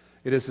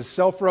 It is a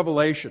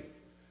self-revelation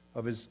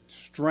of His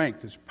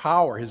strength, His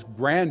power, His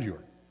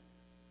grandeur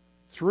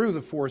through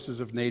the forces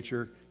of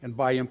nature and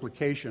by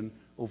implication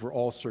over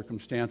all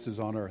circumstances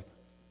on earth.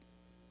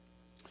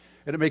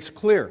 And it makes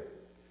clear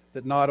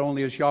that not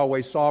only is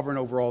Yahweh sovereign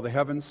over all the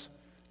heavens,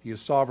 He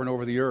is sovereign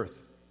over the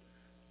earth,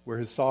 where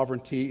His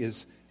sovereignty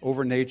is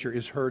over nature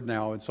is heard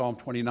now in Psalm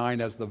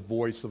 29 as the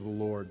voice of the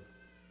Lord.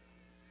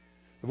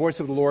 The voice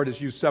of the Lord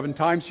is used 7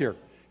 times here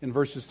in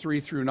verses 3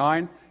 through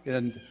 9,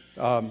 and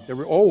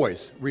it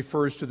always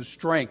refers to the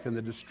strength and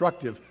the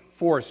destructive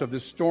force of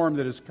this storm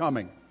that is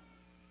coming.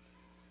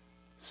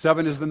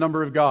 7 is the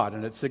number of God,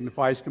 and it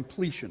signifies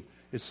completion.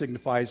 It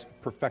signifies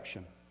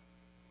perfection.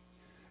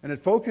 And it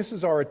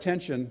focuses our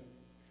attention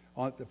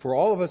on, for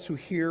all of us who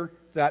hear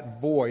that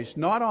voice,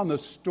 not on the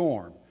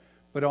storm,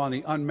 but on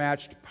the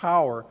unmatched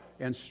power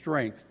and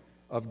strength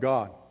of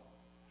God.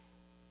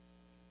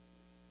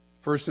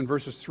 First, in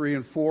verses 3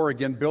 and 4,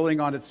 again building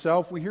on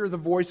itself, we hear the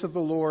voice of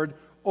the Lord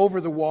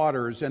over the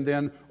waters and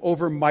then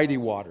over mighty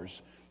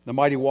waters. The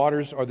mighty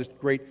waters are the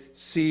great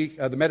sea,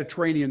 the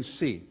Mediterranean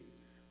Sea.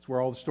 It's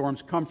where all the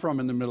storms come from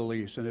in the Middle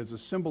East, and it's a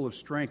symbol of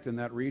strength in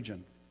that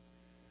region.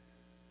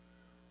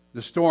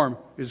 The storm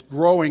is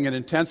growing in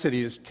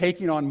intensity, it's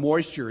taking on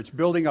moisture, it's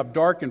building up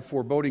dark and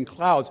foreboding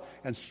clouds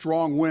and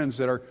strong winds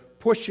that are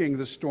pushing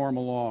the storm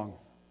along.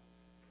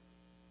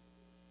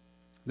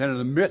 Then in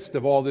the midst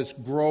of all this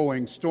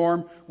growing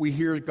storm, we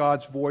hear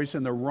God's voice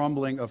in the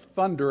rumbling of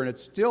thunder, and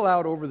it's still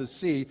out over the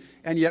sea,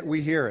 and yet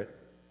we hear it.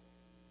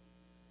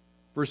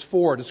 Verse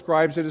 4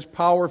 describes it as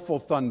powerful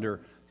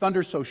thunder,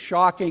 thunder so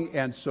shocking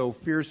and so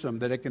fearsome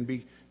that it can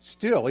be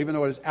still, even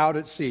though it is out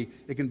at sea,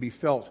 it can be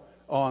felt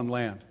on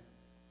land.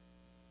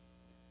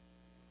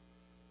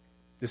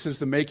 This is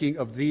the making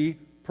of the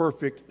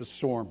perfect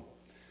storm.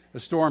 A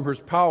storm whose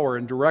power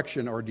and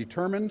direction are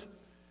determined,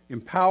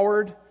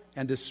 empowered,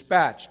 and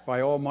dispatched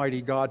by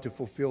Almighty God to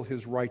fulfill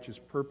His righteous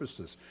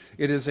purposes.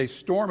 It is a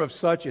storm of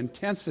such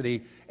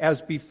intensity as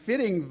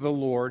befitting the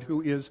Lord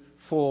who is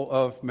full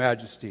of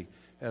majesty,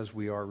 as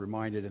we are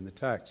reminded in the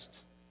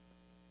text.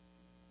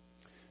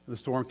 The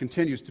storm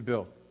continues to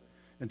build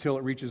until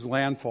it reaches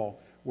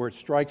landfall, where it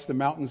strikes the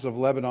mountains of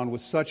Lebanon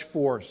with such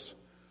force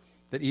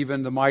that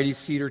even the mighty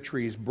cedar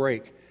trees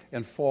break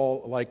and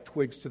fall like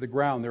twigs to the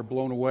ground. They're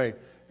blown away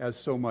as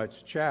so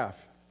much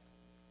chaff.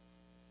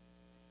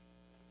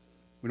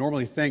 We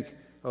normally think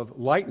of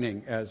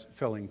lightning as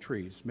felling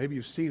trees. Maybe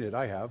you've seen it,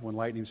 I have, when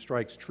lightning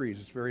strikes trees.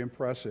 It's very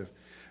impressive.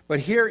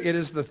 But here it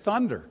is the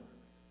thunder.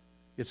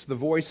 It's the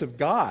voice of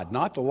God,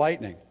 not the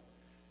lightning,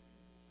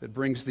 that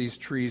brings these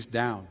trees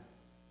down.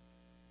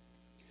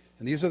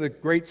 And these are the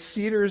great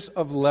cedars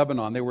of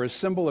Lebanon. They were a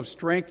symbol of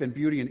strength and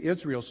beauty in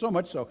Israel, so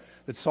much so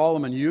that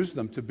Solomon used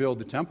them to build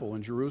the temple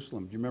in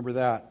Jerusalem. Do you remember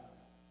that?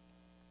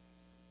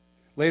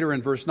 Later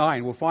in verse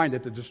 9, we'll find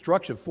that the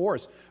destructive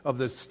force of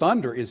this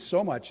thunder is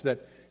so much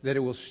that it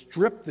will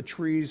strip the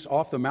trees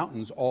off the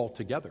mountains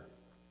altogether.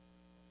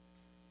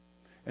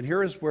 And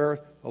here is where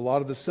a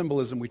lot of the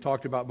symbolism we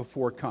talked about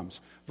before comes.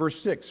 Verse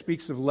 6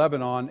 speaks of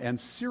Lebanon and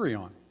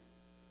Sirion.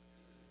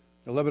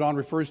 The Lebanon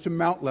refers to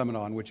Mount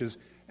Lebanon, which is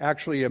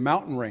actually a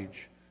mountain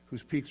range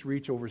whose peaks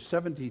reach over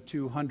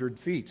 7,200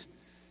 feet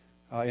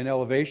in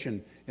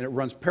elevation, and it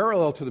runs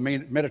parallel to the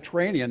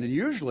Mediterranean and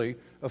usually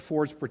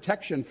affords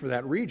protection for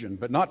that region,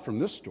 but not from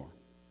this storm.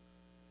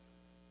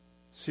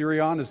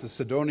 Sirion is the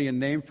Sidonian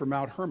name for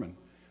Mount Hermon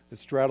that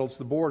straddles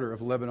the border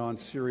of Lebanon,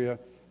 Syria,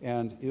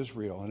 and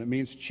Israel, and it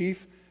means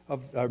chief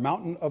of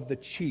mountain of the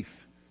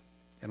chief,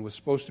 and was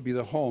supposed to be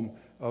the home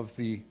of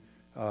the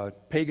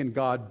pagan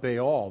god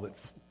Baal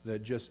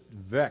that just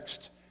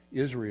vexed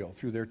Israel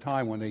through their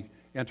time when they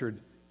entered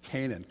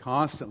Canaan.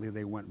 Constantly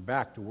they went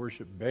back to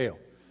worship Baal.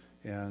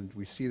 And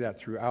we see that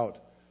throughout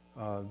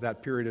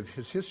that period of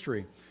his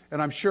history.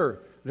 And I'm sure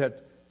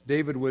that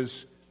David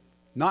was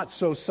not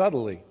so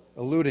subtly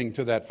alluding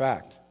to that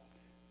fact,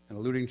 and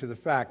alluding to the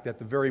fact that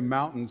the very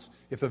mountains,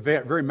 if the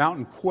very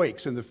mountain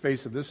quakes in the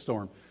face of this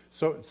storm,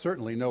 so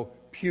certainly no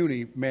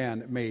puny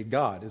man-made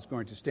God is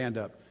going to stand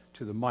up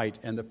to the might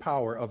and the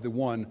power of the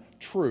one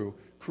true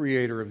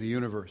creator of the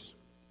universe.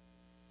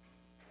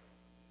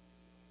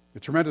 The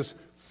tremendous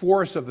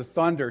force of the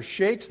thunder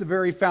shakes the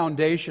very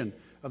foundation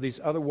of these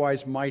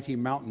otherwise mighty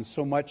mountains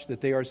so much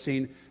that they are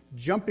seen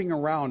jumping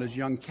around as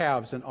young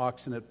calves and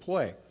oxen at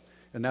play.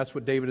 And that's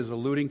what David is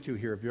alluding to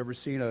here. Have you ever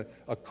seen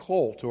a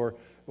colt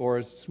or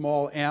a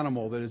small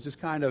animal that is just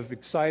kind of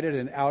excited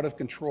and out of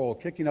control,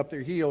 kicking up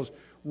their heels,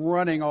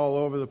 running all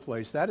over the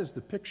place? That is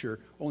the picture,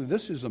 only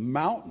this is a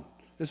mountain.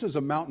 This is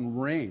a mountain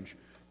range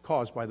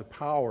caused by the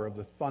power of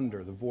the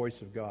thunder, the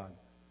voice of God.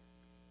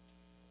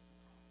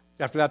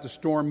 After that, the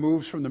storm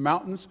moves from the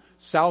mountains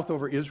south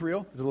over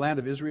Israel, the land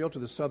of Israel, to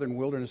the southern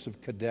wilderness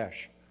of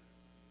Kadesh.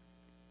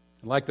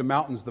 And like the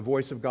mountains, the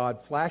voice of God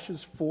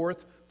flashes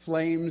forth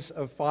flames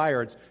of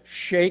fire. It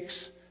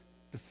shakes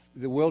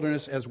the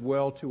wilderness as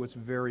well to its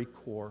very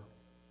core.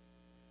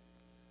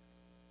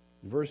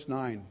 Verse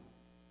 9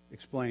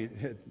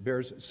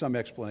 bears some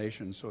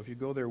explanation. So if you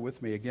go there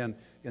with me again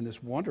in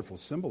this wonderful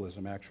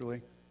symbolism,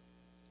 actually.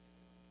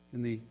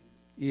 In the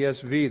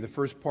ESV, the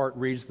first part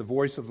reads, "The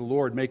voice of the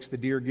Lord makes the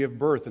deer give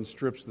birth and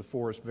strips the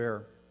forest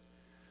bare."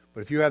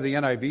 But if you have the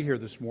NIV here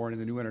this morning,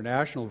 the New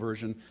International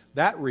Version,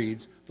 that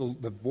reads,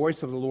 the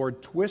voice of the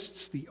Lord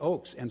twists the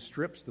oaks and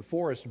strips the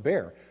forest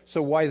bare.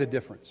 So why the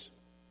difference?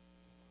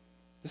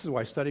 This is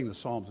why studying the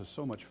Psalms is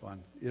so much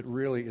fun. It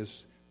really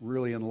is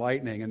really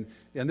enlightening.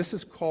 And this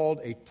is called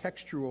a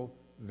textual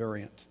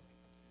variant.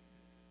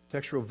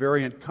 Textual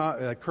variant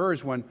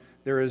occurs when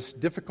there is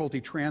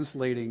difficulty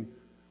translating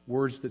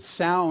words that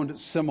sound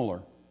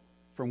similar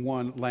from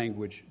one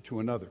language to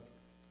another.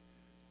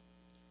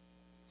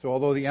 So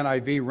although the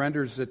NIV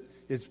renders it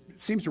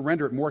seems to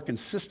render it more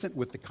consistent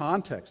with the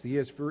context, the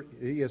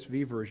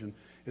ESV version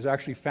is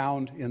actually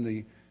found in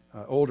the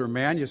older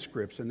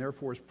manuscripts, and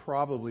therefore is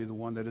probably the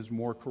one that is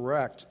more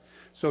correct.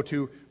 So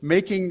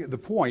making the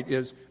point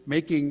is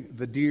making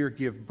the deer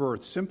give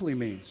birth simply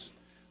means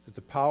that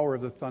the power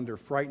of the thunder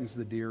frightens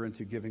the deer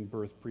into giving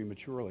birth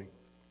prematurely.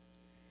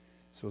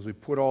 So as we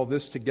put all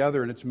this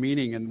together and its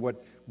meaning and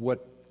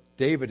what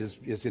David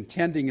is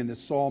intending in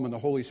this psalm and the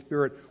Holy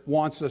Spirit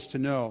wants us to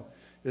know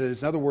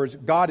is, in other words,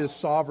 God is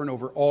sovereign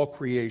over all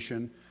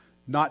creation,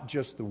 not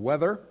just the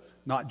weather,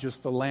 not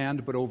just the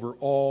land, but over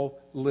all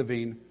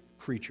living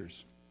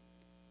creatures.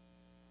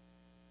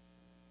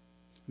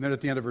 And then at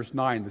the end of verse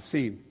 9, the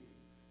scene,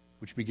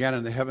 which began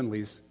in the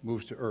heavenlies,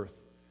 moves to earth,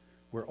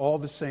 where all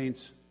the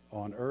saints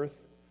on earth,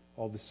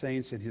 all the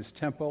saints in his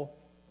temple,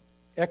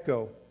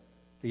 echo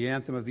the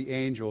anthem of the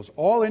angels,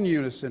 all in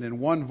unison in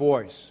one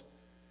voice,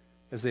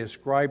 as they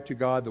ascribe to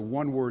God the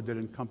one word that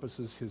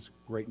encompasses his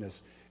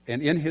greatness.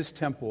 And in his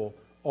temple,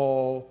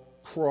 all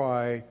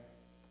cry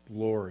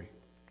glory.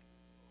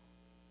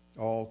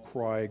 All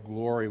cry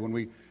glory. When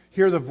we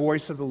hear the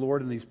voice of the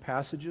Lord in these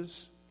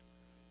passages,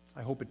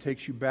 I hope it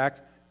takes you back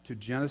to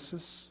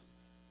Genesis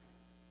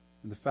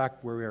and the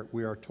fact where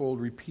we are told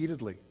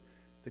repeatedly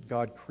that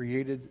God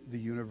created the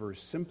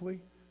universe simply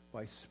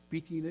by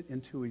speaking it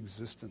into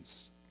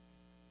existence.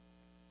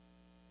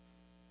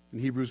 In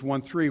Hebrews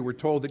 1:3, we're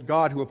told that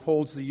God, who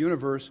upholds the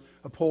universe,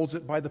 upholds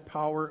it by the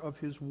power of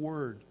his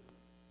word.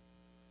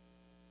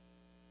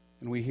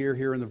 And we hear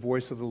here in the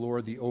voice of the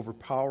Lord his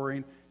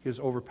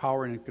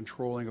overpowering and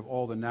controlling of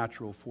all the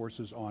natural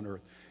forces on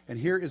earth. And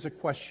here is a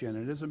question,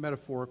 and it is a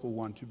metaphorical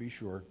one to be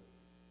sure.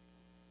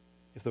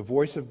 If the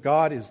voice of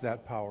God is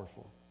that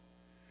powerful,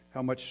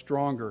 how much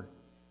stronger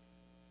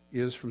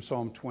is, from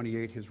Psalm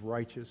 28, his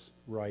righteous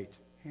right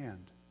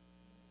hand?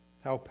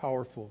 How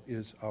powerful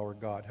is our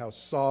God? How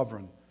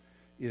sovereign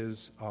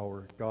is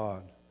our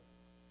God?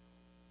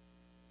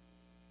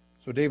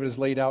 So David has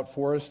laid out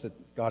for us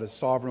that God is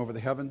sovereign over the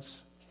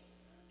heavens.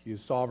 He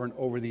is sovereign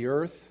over the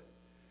earth.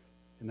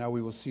 And now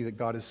we will see that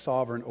God is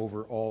sovereign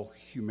over all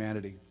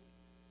humanity.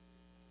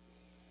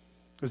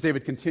 As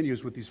David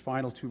continues with these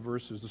final two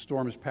verses, the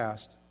storm is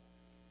past.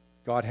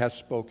 God has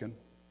spoken.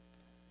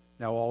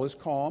 Now all is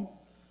calm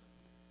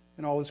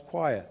and all is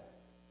quiet.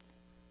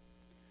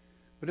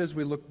 But as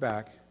we look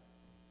back,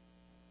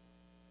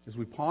 as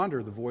we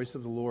ponder the voice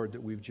of the Lord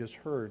that we've just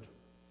heard,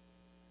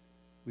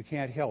 we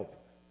can't help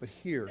but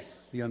hear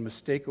the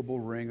unmistakable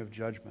ring of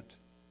judgment.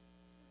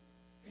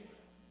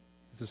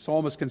 As the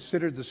psalmist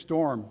considered the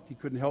storm, he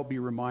couldn't help be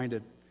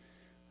reminded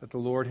that the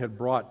Lord had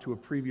brought to a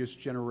previous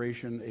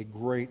generation a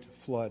great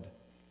flood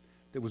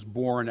that was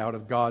born out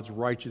of God's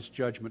righteous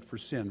judgment for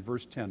sin.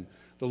 Verse 10,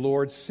 the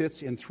Lord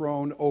sits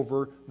enthroned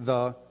over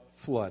the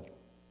flood.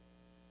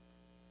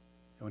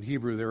 Now in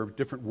Hebrew, there are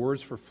different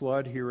words for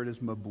flood. Here it is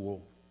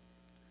Mabul.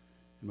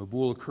 And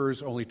Mabul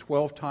occurs only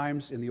 12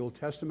 times in the Old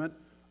Testament,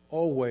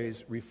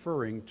 always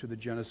referring to the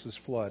Genesis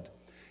flood.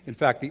 In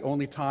fact, the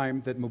only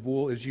time that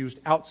Mabul is used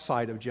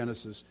outside of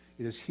Genesis,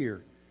 it is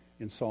here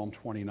in Psalm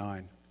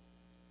 29.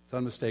 It's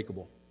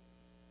unmistakable.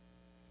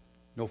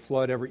 No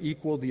flood ever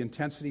equaled the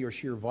intensity or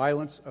sheer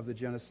violence of the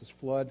Genesis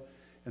flood,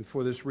 and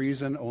for this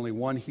reason, only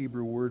one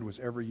Hebrew word was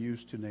ever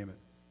used to name it.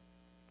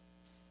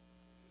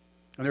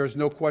 And there is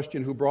no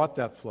question who brought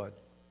that flood.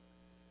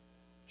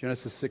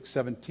 Genesis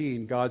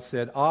 6:17, God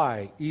said,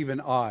 I, even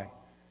I,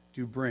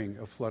 do bring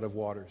a flood of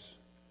waters.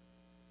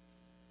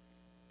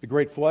 The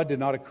great flood did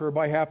not occur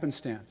by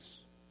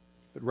happenstance,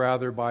 but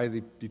rather by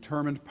the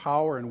determined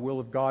power and will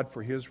of God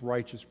for his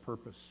righteous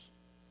purpose.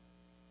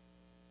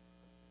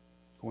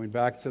 Going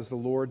back, it says, the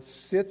Lord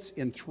sits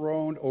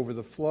enthroned over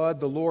the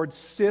flood. The Lord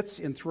sits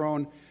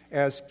enthroned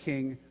as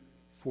king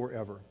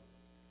forever.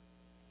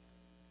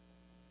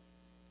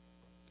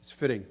 It's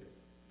fitting,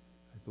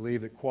 I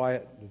believe,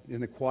 that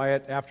in the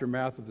quiet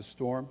aftermath of the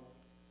storm,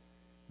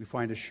 we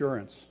find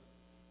assurance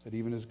that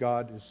even as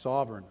God is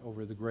sovereign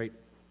over the great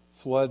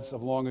floods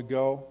of long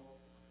ago,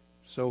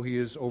 so he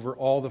is over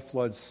all the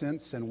floods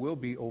since and will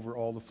be over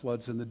all the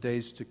floods in the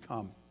days to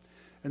come.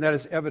 And that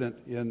is evident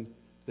in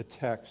the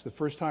text. The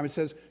first time it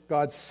says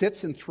God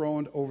sits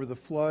enthroned over the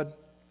flood,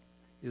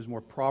 it is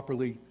more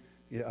properly,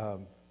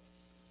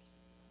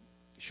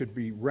 should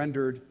be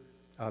rendered,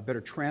 better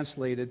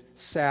translated,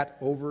 sat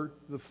over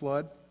the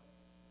flood.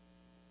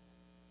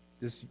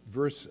 This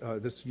verse,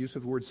 this use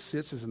of the word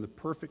sits is in the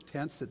perfect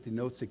tense that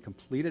denotes a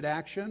completed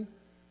action.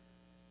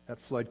 That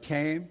flood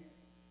came,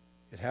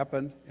 it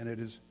happened, and it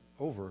is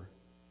over.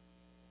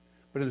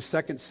 But in the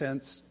second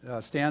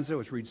stanza,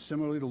 which reads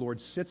similarly, the Lord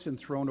sits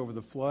enthroned over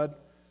the flood.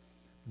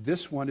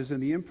 This one is in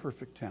the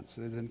imperfect tense.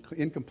 It is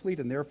incomplete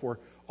and therefore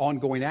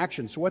ongoing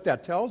action. So what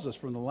that tells us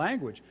from the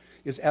language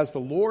is as the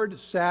Lord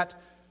sat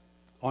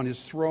on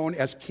his throne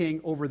as king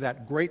over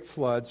that great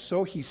flood,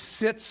 so he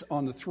sits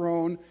on the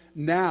throne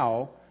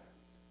now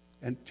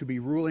and to be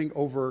ruling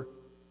over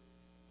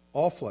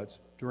all floods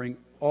during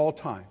all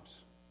times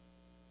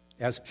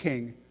as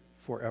king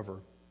forever.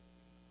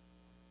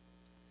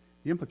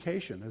 The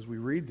implication, as we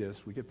read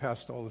this, we get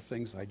past all the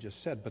things I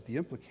just said, but the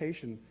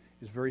implication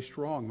is very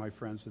strong, my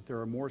friends, that there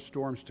are more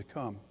storms to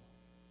come.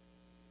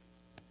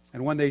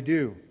 And when they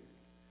do,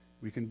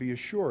 we can be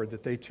assured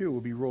that they too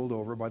will be rolled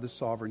over by the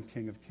sovereign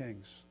King of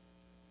Kings.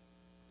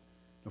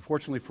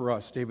 Unfortunately for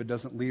us, David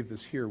doesn't leave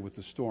this here with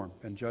the storm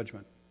and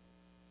judgment.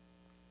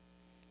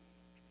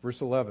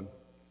 Verse 11,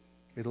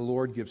 may the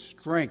Lord give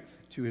strength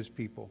to his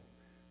people.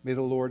 May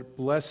the Lord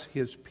bless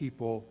his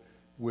people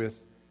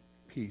with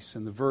peace.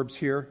 And the verbs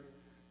here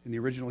in the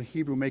original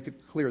Hebrew make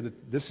it clear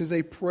that this is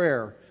a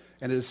prayer,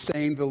 and it is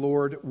saying the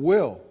Lord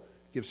will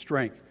give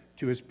strength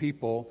to his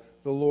people.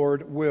 The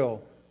Lord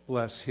will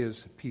bless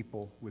his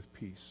people with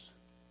peace.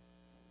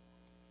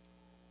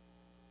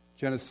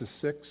 Genesis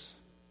 6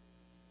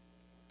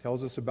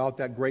 tells us about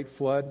that great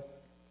flood.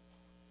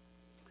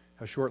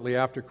 How shortly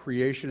after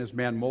creation, as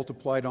man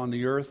multiplied on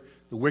the earth,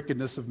 the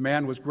wickedness of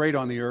man was great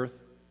on the earth,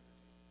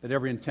 that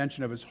every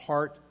intention of his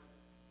heart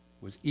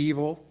was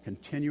evil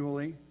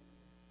continually.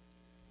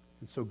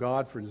 And so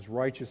God, for his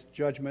righteous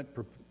judgment,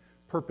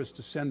 purposed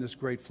to send this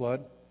great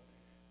flood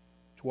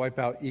to wipe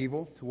out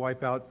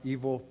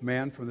evil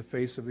man from the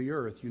face of the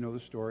earth. You know the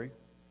story.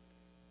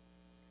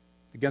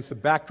 Against the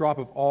backdrop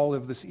of all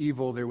of this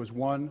evil, there was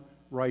one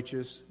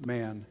righteous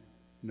man,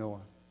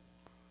 Noah.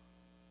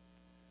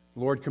 The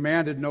Lord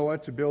commanded Noah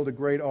to build a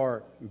great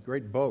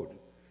boat,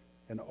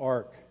 an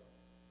ark.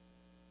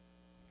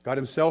 God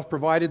himself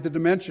provided the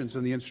dimensions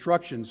and the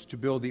instructions to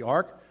build the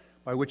ark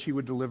by which he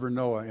would deliver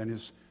Noah and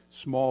his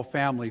small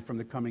family from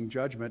the coming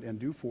judgment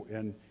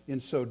and in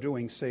so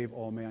doing save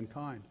all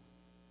mankind.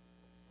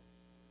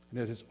 And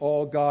it is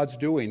all God's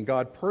doing.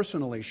 God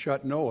personally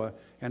shut Noah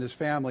and his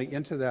family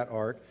into that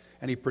ark,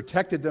 and he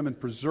protected them and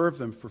preserved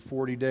them for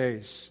 40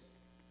 days.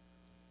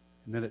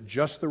 And then at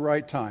just the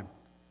right time,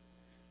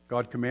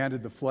 God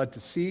commanded the flood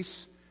to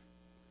cease,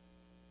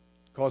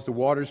 caused the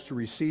waters to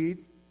recede,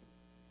 and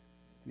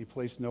he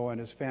placed Noah and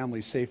his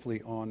family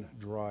safely on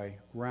dry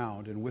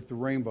ground, and with the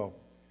rainbow,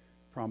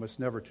 promised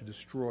never to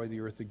destroy the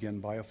earth again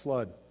by a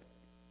flood.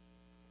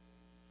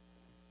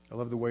 I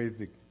love the way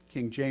the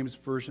King James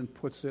Version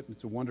puts it.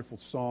 It's a wonderful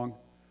song.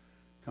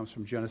 It comes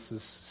from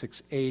Genesis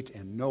 6:8,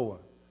 and Noah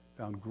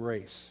found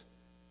grace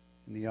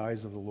in the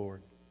eyes of the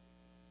Lord.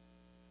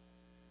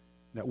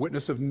 That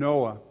witness of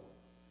Noah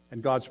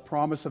and God's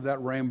promise of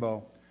that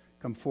rainbow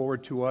come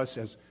forward to us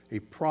as a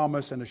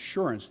promise and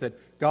assurance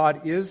that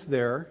God is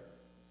there.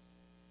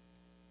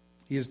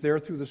 He is there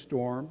through the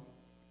storm,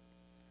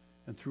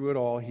 and through it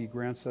all, he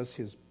grants us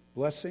his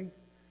blessing,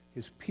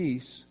 his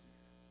peace,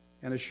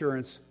 and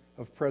assurance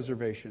of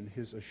preservation,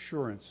 his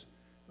assurance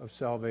of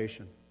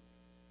salvation.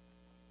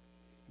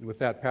 And with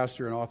that,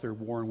 pastor and author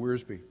Warren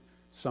Wiersbe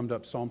summed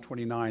up Psalm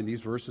 29,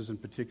 these verses in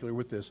particular,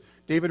 with this.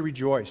 David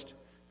rejoiced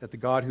that the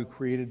God who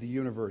created the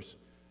universe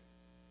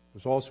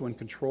was also in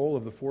control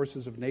of the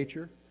forces of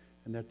nature,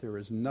 and that there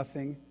is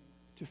nothing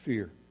to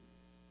fear.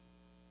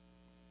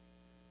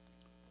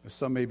 As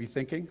some may be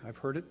thinking, I've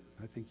heard it,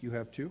 I think you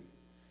have too,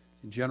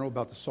 in general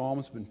about the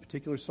Psalms, but in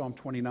particular Psalm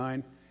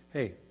 29,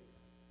 hey,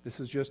 this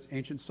is just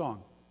ancient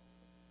song.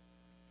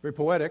 Very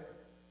poetic,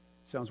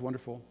 sounds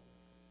wonderful.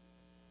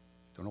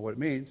 Don't know what it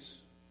means.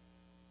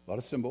 A lot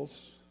of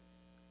symbols.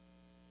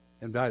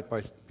 And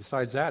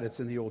besides that, it's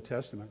in the Old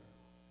Testament.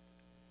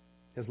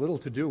 It has little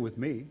to do with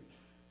me.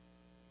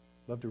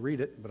 Love to read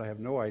it, but I have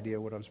no idea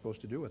what I'm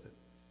supposed to do with it.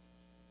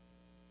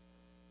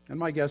 And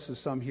my guess is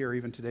some here,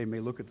 even today, may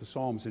look at the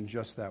Psalms in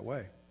just that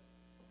way.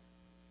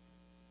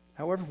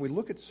 However, if we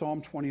look at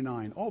Psalm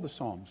 29, all the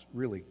Psalms,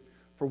 really,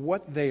 for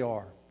what they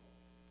are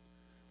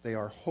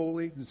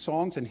holy,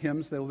 songs and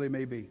hymns, though they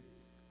may be.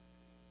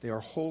 They are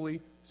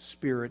Holy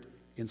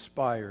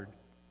Spirit-inspired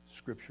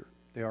Scripture.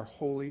 They are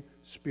Holy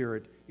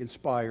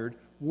Spirit-inspired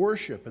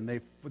worship,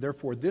 and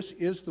therefore this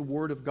is the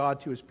Word of God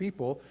to His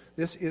people.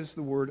 This is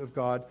the Word of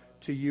God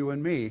to you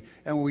and me.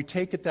 And when we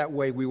take it that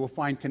way, we will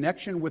find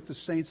connection with the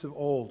saints of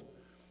old,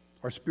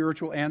 our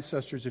spiritual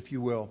ancestors, if you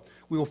will.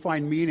 We will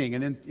find meaning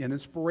and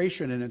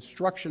inspiration and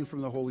instruction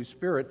from the Holy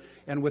Spirit,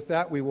 and with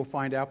that we will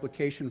find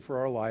application for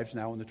our lives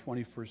now in the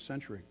 21st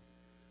century.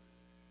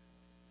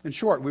 In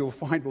short, we will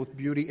find both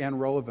beauty and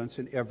relevance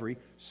in every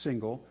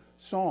single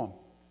psalm.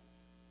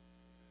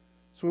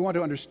 So we want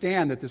to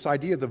understand that this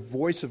idea of the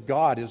voice of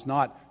God is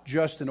not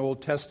just an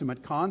Old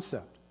Testament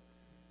concept.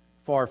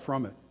 Far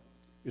from it.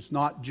 It's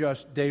not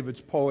just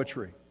David's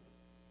poetry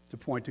to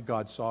point to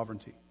God's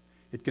sovereignty.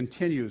 It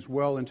continues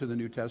well into the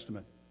New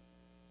Testament.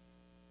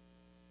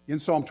 In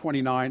Psalm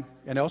 29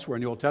 and elsewhere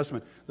in the Old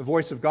Testament, the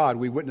voice of God,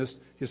 we witnessed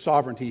his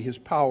sovereignty, his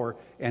power,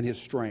 and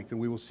his strength. And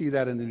we will see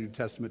that in the New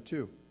Testament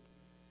too.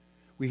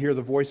 We hear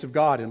the voice of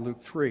God in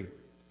Luke 3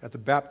 at the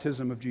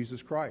baptism of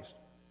Jesus Christ.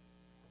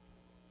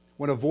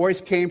 When a voice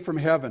came from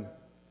heaven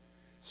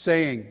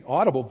saying,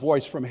 audible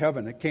voice from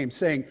heaven, it came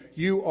saying,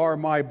 "You are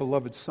my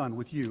beloved Son,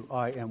 with you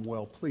I am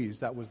well pleased."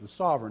 That was the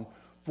sovereign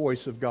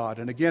voice of God.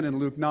 And again in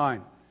Luke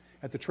 9,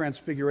 at the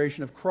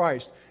transfiguration of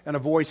Christ, and a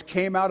voice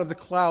came out of the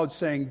cloud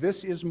saying,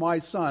 "This is my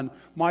Son,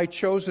 my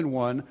chosen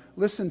one.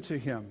 Listen to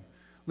him."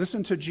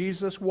 Listen to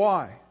Jesus.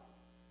 Why?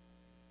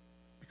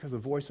 Because the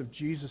voice of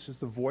Jesus is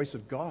the voice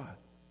of God.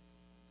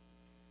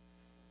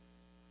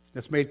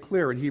 That's made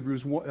clear in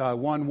Hebrews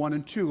 1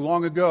 and 2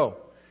 long ago.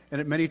 And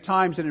at many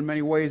times and in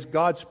many ways,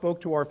 God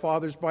spoke to our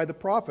fathers by the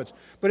prophets.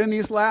 But in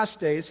these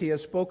last days, he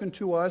has spoken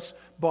to us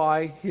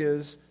by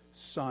his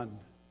Son.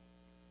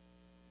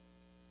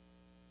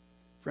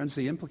 Friends,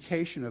 the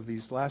implication of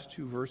these last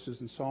two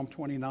verses in Psalm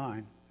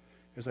 29,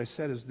 as I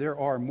said, is there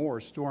are more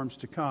storms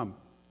to come.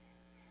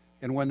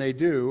 And when they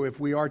do, if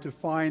we are to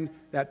find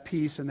that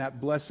peace and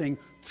that blessing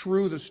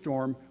through the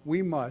storm,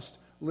 we must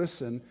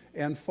listen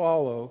and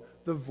follow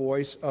the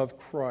voice of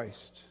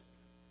Christ.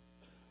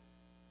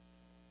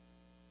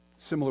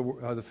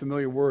 The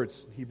familiar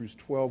words, Hebrews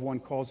 12:1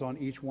 calls on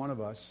each one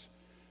of us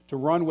to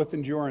run with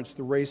endurance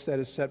the race that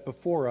is set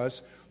before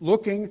us,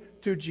 looking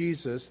to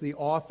Jesus, the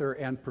author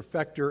and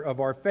perfecter of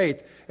our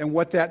faith. And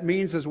what that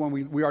means is when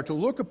we are to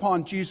look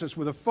upon Jesus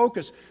with a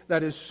focus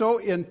that is so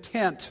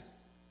intent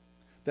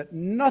that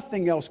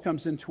nothing else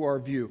comes into our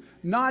view,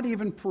 not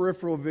even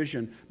peripheral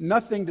vision,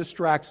 nothing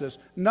distracts us,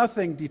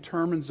 nothing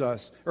determines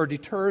us or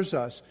deters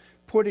us.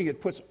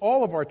 It puts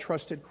all of our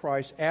trust in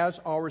Christ as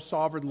our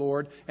sovereign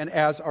Lord and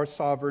as our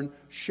sovereign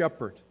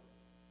shepherd.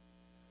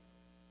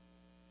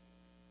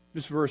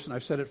 This verse, and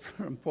I've said it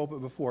from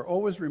pulpit before,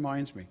 always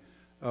reminds me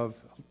of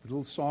the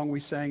little song we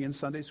sang in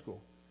Sunday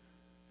school.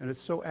 And it's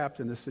so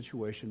apt in this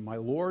situation. My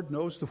Lord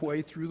knows the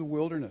way through the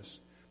wilderness.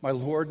 My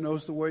Lord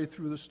knows the way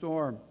through the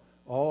storm.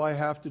 All I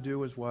have to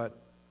do is what?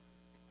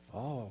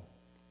 Follow.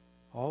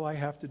 All I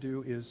have to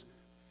do is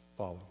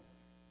follow.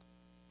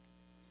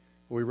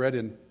 We read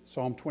in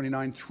Psalm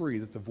 29:3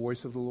 that the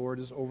voice of the Lord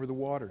is over the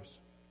waters.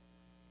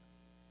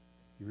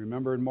 You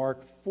remember in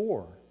Mark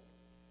 4,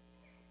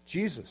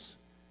 Jesus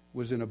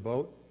was in a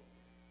boat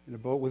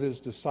with his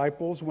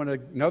disciples when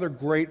another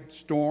great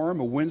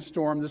storm, a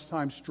windstorm this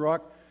time,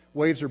 struck.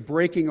 Waves are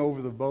breaking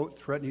over the boat,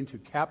 threatening to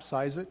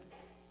capsize it.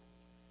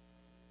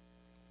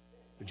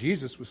 But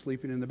Jesus was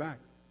sleeping in the back.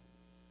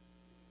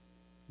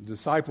 The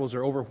disciples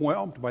are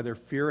overwhelmed by their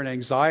fear and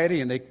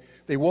anxiety, and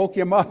they woke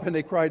him up and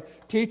they cried,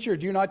 "Teacher,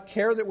 do you not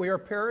care that we are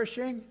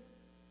perishing?" Have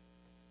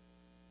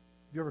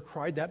you ever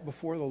cried that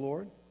before the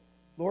Lord?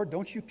 Lord,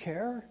 don't you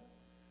care?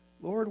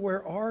 Lord,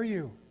 where are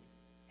you?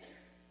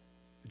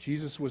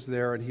 Jesus was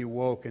there, and he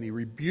woke, and he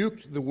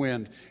rebuked the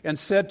wind and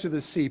said to the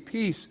sea,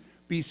 "Peace,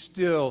 be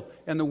still."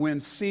 And the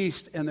wind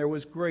ceased, and there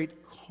was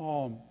great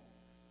calm.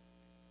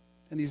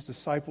 And these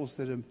disciples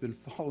that have been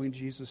following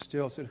Jesus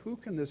still said, "Who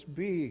can this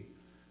be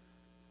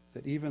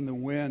that even the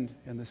wind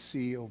and the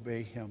sea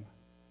obey him?"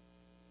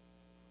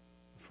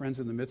 Friends,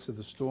 in the midst of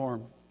the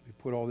storm, we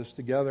put all this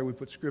together, we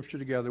put Scripture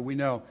together, we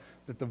know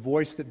that the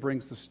voice that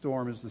brings the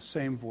storm is the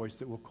same voice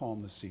that will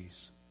calm the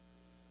seas.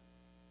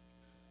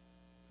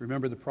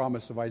 Remember the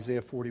promise of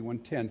Isaiah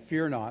 41:10,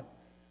 "Fear not,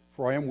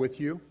 for I am with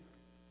you.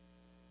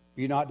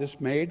 Be not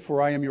dismayed,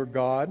 for I am your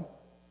God.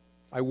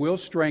 I will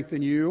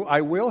strengthen you.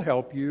 I will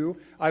help you.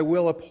 I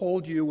will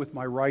uphold you with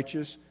my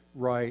righteous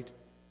right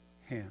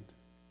hand."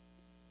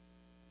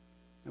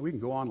 Now, we can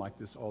go on like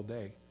this all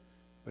day,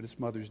 but it's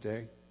Mother's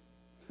Day,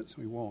 so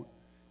we won't.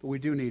 But we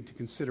do need to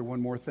consider one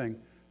more thing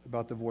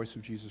about the voice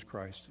of Jesus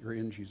Christ, or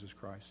in Jesus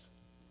Christ.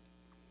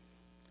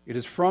 It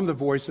is from the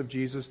voice of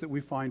Jesus that we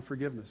find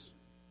forgiveness.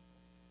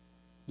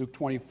 Luke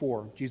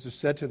 24, Jesus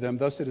said to them,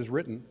 "Thus it is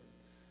written,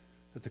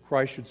 that the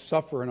Christ should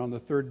suffer and on the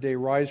third day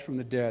rise from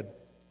the dead,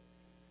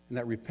 and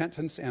that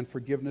repentance and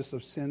forgiveness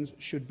of sins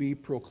should be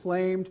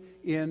proclaimed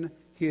in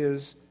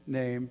his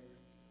name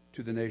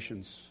to the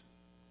nations."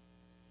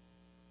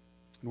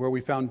 And where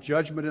we found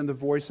judgment in the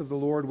voice of the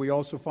Lord, we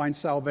also find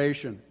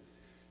salvation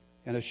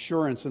and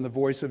assurance in the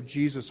voice of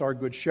Jesus, our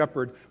good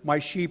shepherd. "My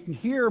sheep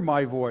hear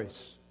my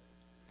voice,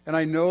 and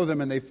I know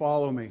them, and they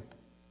follow me.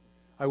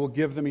 I will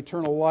give them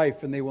eternal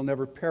life, and they will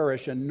never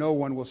perish, and no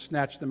one will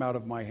snatch them out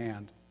of my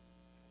hand."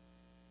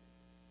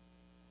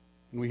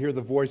 And we hear the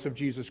voice of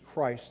Jesus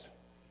Christ,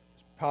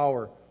 his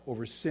power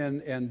over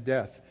sin and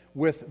death,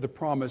 with the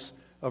promise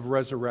of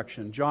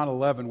resurrection. John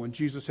 11, when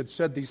Jesus had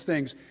said these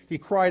things, he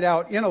cried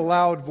out in a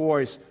loud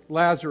voice,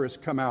 "Lazarus,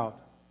 come out."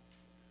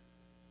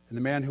 And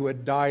the man who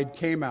had died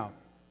came out,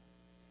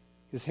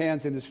 his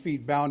hands and his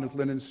feet bound with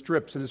linen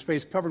strips, and his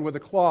face covered with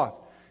a cloth.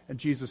 And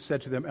Jesus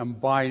said to them,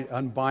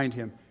 "Unbind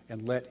him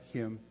and let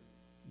him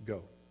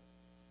go."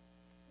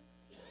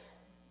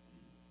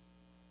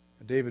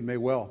 David may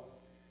well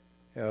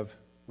have,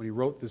 when he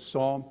wrote this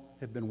psalm,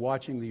 had been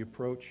watching the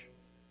approach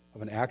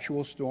of an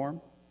actual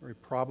storm, very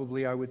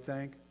probably, I would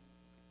think.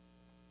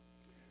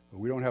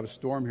 We don't have a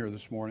storm here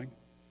this morning.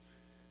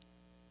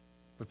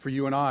 But for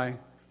you and I,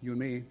 you and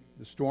me,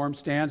 the storm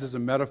stands as a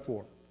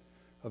metaphor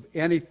of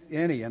any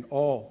and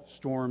all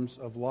storms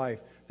of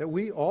life that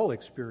we all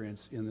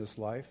experience in this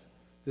life,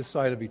 this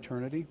side of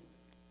eternity.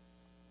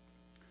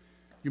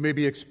 You may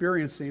be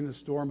experiencing the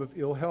storm of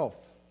ill health,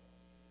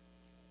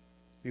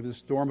 maybe the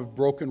storm of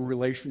broken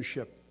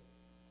relationship,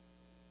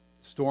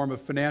 the storm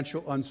of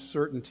financial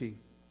uncertainty,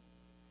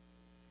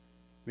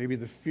 maybe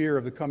the fear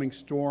of the coming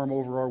storm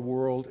over our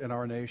world and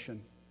our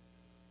nation,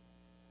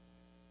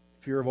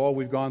 fear of all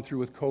we've gone through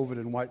with COVID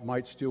and what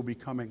might still be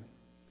coming,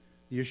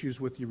 the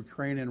issues with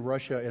Ukraine and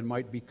Russia and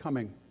might be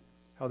coming,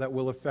 how that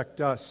will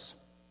affect us.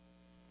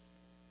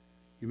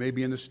 You may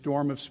be in the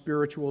storm of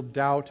spiritual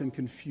doubt and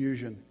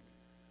confusion,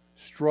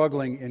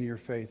 struggling in your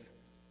faith,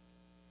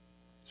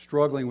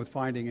 struggling with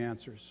finding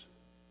answers.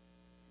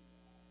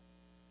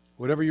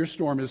 Whatever your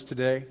storm is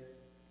today,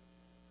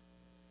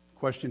 the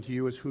question to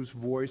you is, whose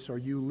voice are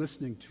you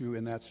listening to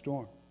in that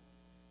storm?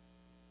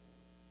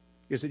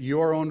 Is it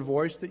your own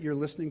voice that you're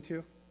listening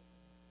to?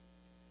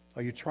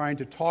 Are you trying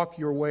to talk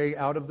your way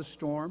out of the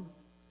storm?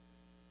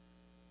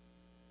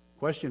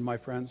 Question, my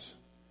friends,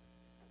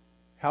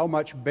 how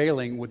much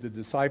bailing would the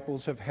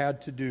disciples have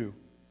had to do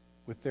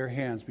with their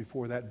hands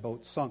before that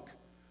boat sunk,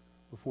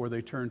 before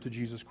they turned to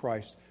Jesus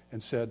Christ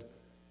and said,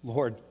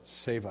 Lord,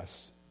 save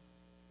us?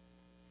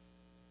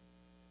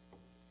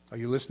 Are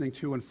you listening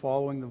to and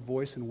following the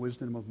voice and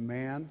wisdom of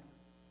man?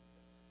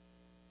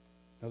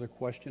 Another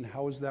question,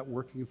 how is that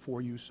working for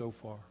you so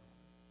far?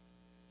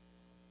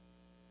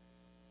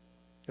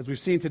 As we've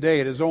seen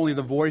today, it is only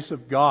the voice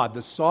of God,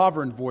 the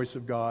sovereign voice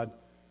of God,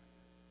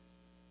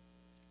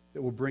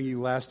 that will bring you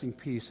lasting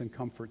peace and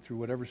comfort through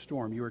whatever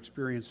storm you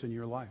experience in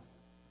your life.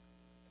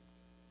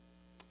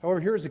 However,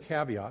 here's a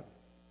caveat.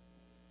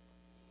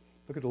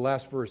 Look at the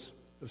last verse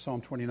of Psalm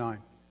 29.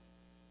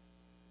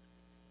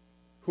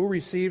 Who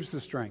receives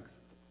the strength?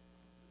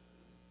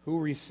 Who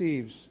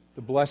receives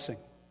the blessing?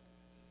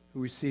 Who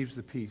receives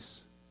the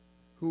peace?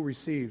 Who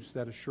receives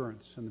that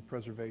assurance and the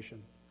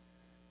preservation?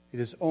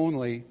 It is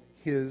only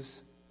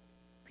His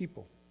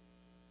people.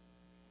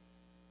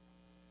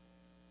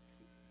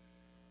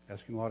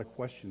 Asking a lot of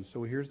questions.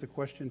 So here's the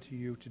question to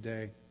you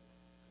today,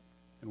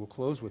 and we'll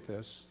close with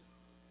this.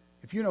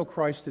 If you know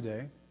Christ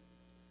today,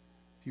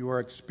 if you are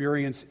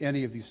experiencing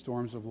any of these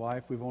storms of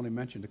life, we've only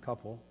mentioned a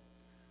couple.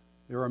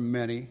 There are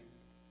many,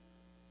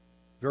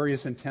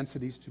 various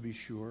intensities to be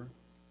sure.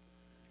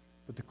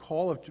 But the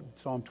call of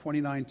Psalm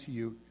 29 to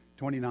you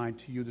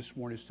this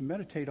morning is to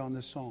meditate on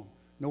this psalm,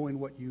 knowing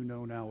what you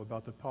know now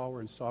about the power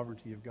and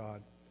sovereignty of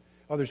God.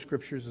 Other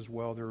scriptures as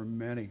well, there are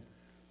many.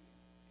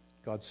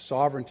 God's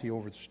sovereignty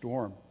over the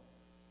storm,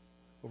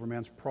 over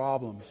man's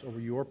problems, over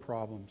your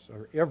problems,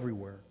 are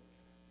everywhere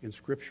in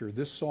Scripture.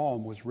 This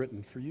psalm was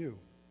written for you.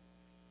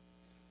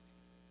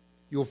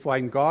 You'll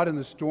find God in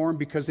the storm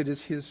because it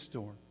is His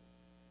storm.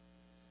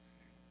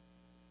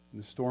 In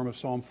the storm of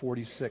Psalm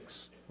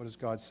 46, what does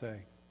God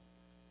say?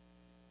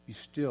 Be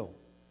still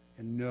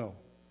and know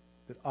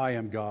that I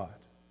am God.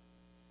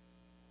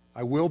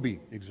 I will be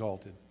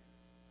exalted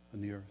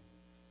in the earth.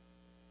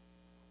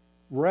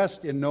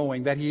 Rest in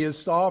knowing that He is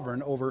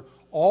sovereign over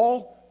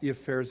all the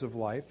affairs of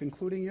life,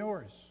 including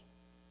yours.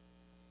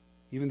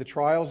 Even the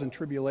trials and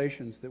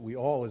tribulations that we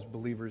all as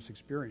believers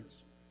experience.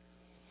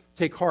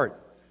 Take heart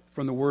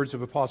from the words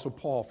of Apostle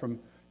Paul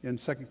in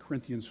 2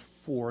 Corinthians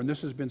 4. And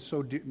this has been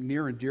so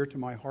near and dear to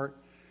my heart,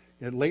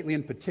 lately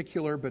in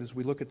particular, but as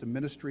we look at the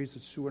ministries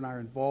that Sue and I are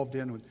involved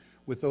in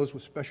with those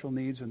with special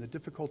needs and the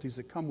difficulties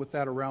that come with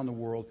that around the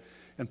world.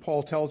 And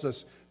Paul tells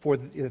us, for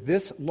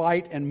this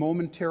light and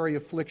momentary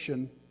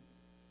affliction,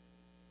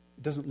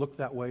 it doesn't look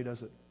that way,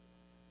 does it?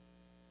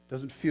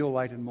 Doesn't feel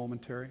light and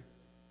momentary.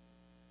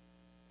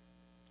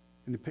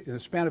 In the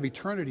span of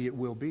eternity, it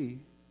will be.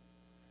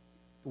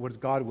 But what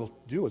God will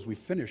do as we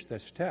finish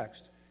this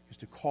text is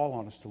to call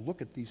on us to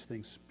look at these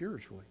things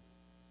spiritually.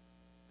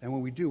 And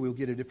when we do, we'll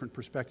get a different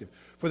perspective.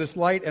 For this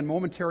light and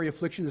momentary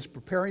affliction is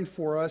preparing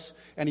for us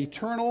an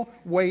eternal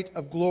weight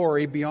of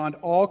glory beyond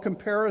all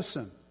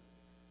comparison,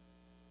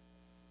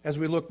 as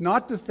we look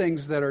not to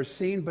things that are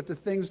seen, but to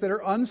things that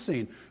are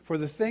unseen. For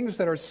the things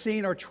that are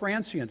seen are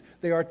transient.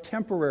 They are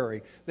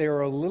temporary. They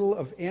are of little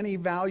of any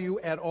value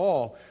at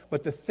all.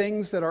 But the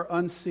things that are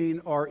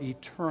unseen are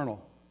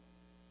eternal.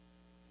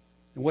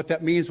 And what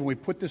that means when we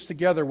put this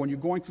together, when you're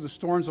going through the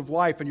storms of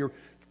life and you're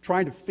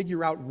trying to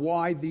figure out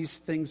why these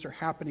things are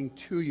happening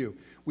to you,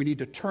 we need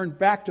to turn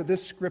back to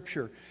this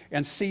Scripture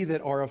and see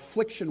that our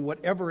affliction,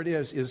 whatever it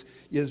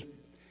is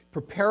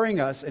preparing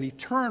us an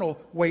eternal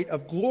weight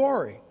of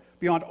glory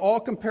beyond all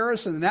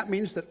comparison. And that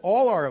means that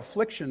all our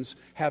afflictions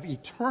have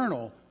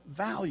eternal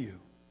value.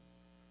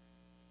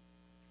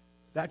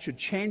 That should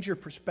change your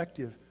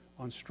perspective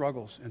on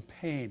struggles and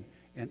pain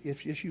and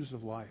issues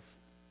of life.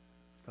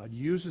 God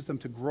uses them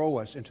to grow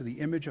us into the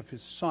image of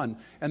His Son,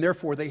 and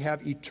therefore they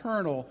have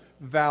eternal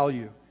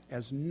value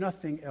as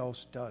nothing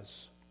else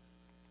does.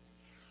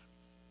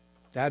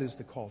 That is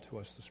the call to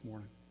us this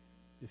morning.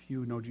 If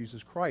you know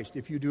Jesus Christ.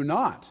 If you do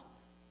not,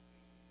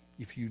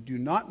 If you do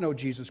not know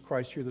Jesus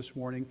Christ here this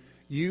morning,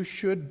 you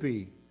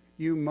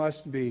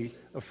must be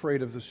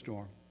afraid of the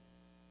storm.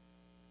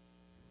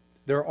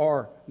 There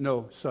are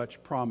no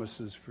such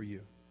promises for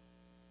you.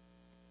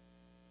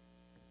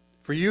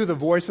 For you, the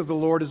voice of the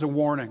Lord is a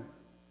warning.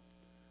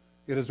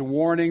 It is a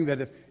warning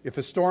that if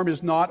a storm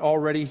is not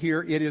already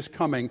here, it is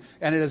coming,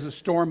 and it is a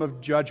storm of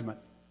judgment.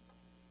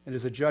 It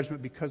is a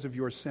judgment because of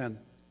your sin.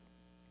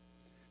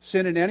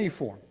 Sin in any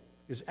form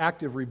is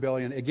active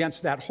rebellion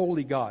against that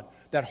holy God,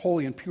 that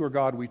holy and pure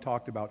God we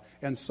talked about,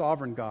 and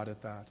sovereign God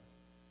at that.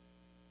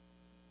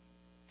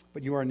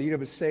 But you are in need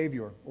of a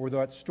Savior, or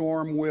that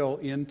storm will,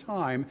 in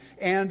time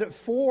and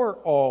for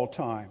all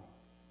time,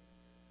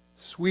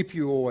 sweep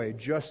you away,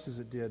 just as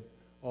it did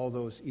all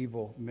those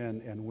evil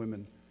men and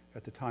women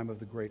at the time of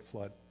the great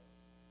flood,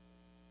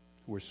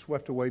 who were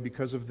swept away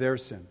because of their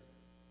sin.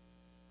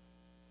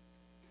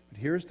 But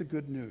here's the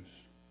good news.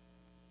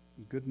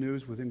 The good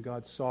news within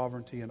God's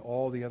sovereignty and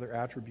all the other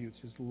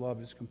attributes, His love,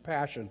 His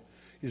compassion,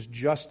 His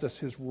justice,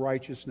 His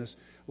righteousness.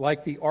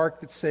 Like the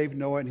ark that saved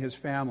Noah and his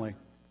family,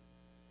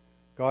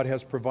 God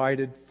has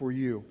provided for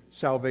you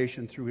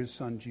salvation through His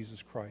Son,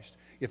 Jesus Christ,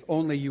 if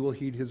only you will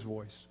heed His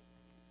voice.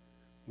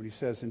 When He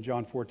says in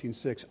John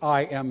 14:6,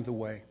 I am the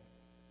way,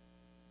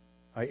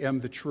 I am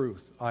the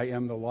truth, I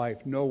am the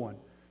life. No one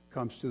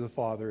comes to the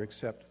Father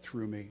except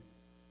through me.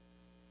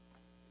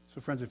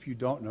 So friends, if you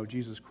don't know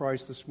Jesus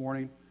Christ this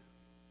morning,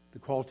 the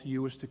call to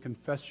you is to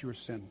confess your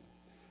sin.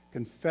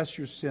 Confess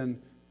your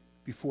sin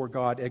before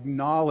God.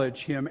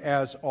 Acknowledge Him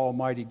as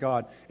Almighty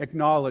God.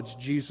 Acknowledge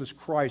Jesus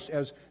Christ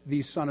as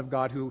the Son of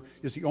God, who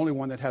is the only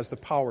one that has the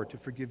power to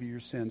forgive you your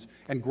sins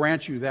and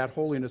grant you that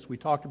holiness we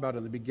talked about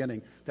in the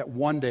beginning, that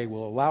one day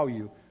will allow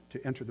you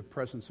to enter the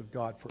presence of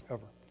God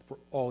forever, for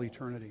all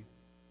eternity.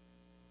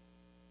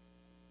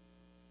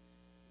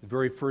 The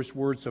very first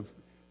words of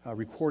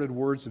recorded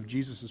words of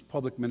Jesus'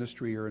 public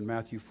ministry are in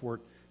Matthew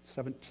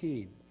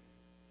 4:17.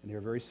 And they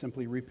are very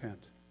simply,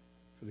 repent,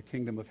 for the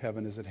kingdom of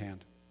heaven is at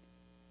hand.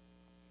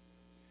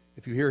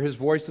 If you hear His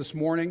voice this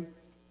morning,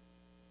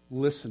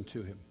 listen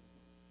to Him.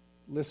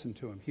 Listen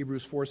to Him.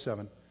 Hebrews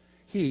 4:7.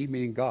 He,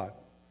 meaning God,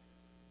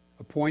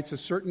 appoints a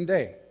certain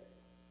day,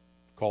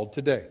 called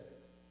today,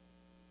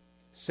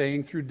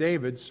 saying through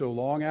David so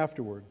long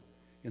afterward,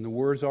 in the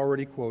words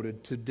already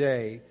quoted,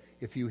 today,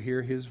 if you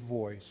hear His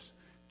voice,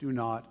 do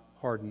not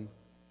harden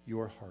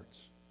your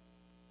hearts.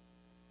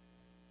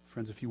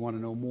 Friends, if you want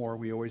to know more,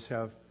 we always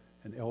have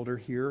an elder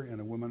here and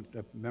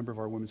a member of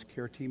our women's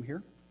care team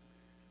here,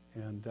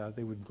 and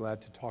they would be glad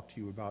to talk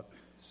to you about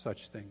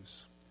such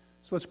things.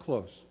 So let's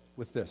close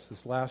with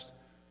this last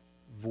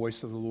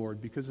voice of the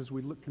Lord, because as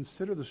we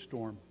consider the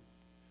storm,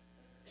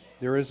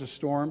 there is a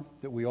storm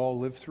that we all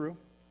live through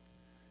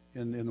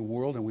in the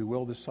world, and we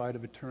will this side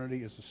of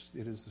eternity.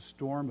 It is the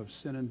storm of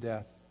sin and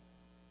death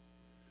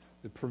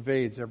that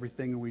pervades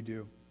everything that we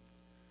do.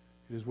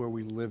 It is where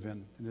we live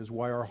in. It is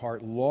why our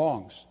heart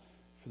longs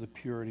for the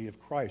purity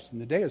of Christ. And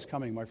the day is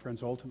coming, my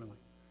friends, ultimately,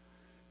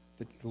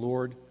 that the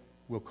Lord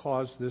will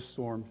cause this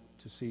storm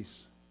to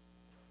cease,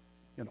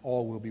 and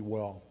all will be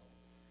well.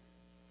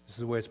 This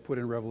is the way it's put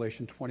in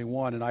Revelation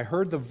 21. And I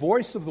heard the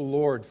voice of the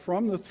Lord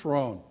from the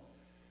throne,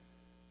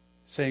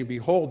 saying,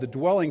 behold, the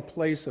dwelling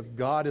place of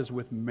God is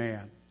with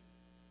man.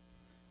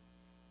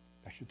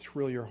 That should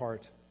thrill your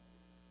heart.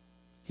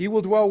 He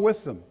will dwell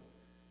with them,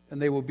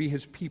 and they will be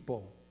His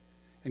people.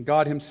 And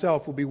God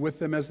Himself will be with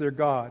them as their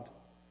God.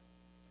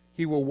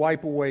 He will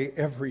wipe away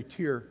every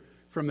tear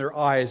from their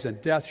eyes,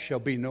 and death shall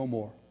be no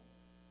more.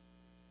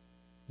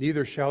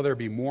 Neither shall there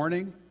be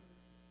mourning,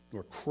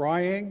 nor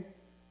crying,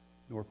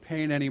 nor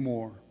pain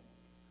anymore,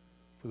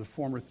 for the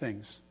former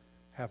things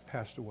have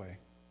passed away.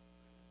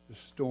 The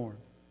storm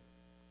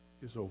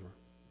is over.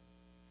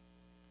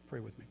 Pray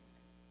with me.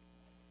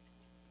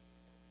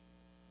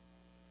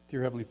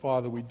 Dear Heavenly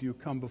Father, we do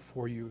come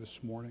before you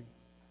this morning.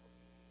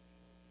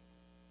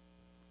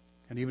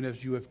 And even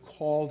as you have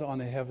called on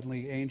the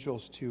heavenly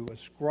angels to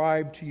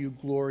ascribe to you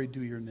glory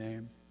due your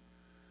name,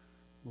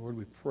 Lord,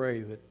 we pray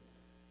that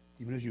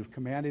even as you've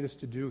commanded us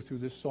to do through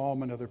this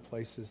psalm and other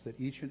places, that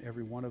each and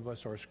every one of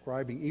us are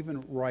ascribing,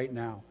 even right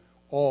now,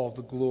 all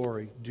the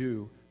glory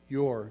due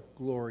your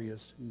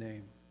glorious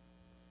name.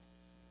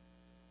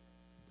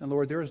 And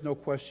Lord, there is no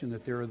question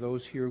that there are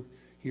those here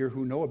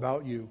who know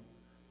about you,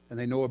 and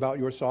they know about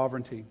your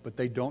sovereignty, but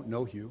they don't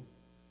know you.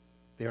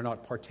 They are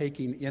not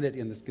partaking in it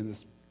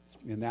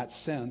in that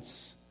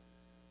sense.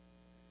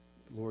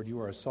 Lord,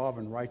 you are a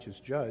sovereign, righteous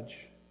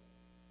judge.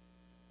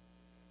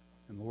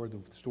 And Lord,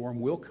 the storm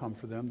will come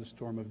for them, the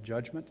storm of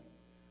judgment.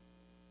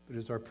 But it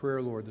is our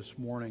prayer, Lord, this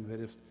morning, that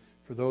if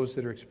for those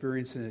that are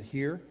experiencing it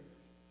here,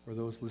 or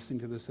those listening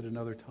to this at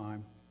another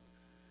time,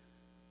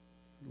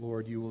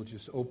 Lord, you will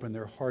just open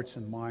their hearts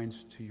and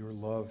minds to your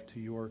love, to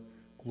your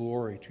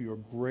glory, to your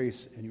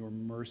grace and your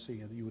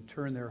mercy, and that you would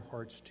turn their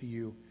hearts to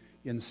you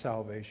in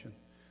salvation,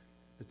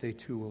 that they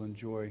too will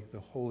enjoy the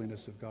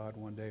holiness of God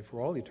one day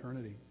for all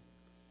eternity.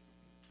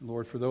 And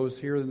Lord, for those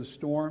here in the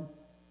storm,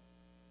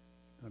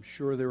 I'm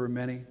sure there are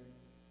many,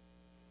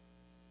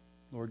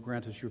 Lord,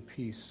 grant us your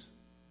peace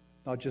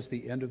not just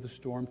the end of the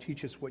storm.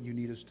 Teach us what you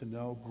need us to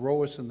know.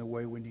 Grow us in the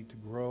way we need to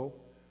grow.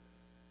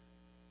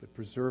 But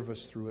preserve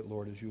us through it,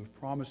 Lord, as you have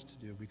promised to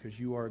do, because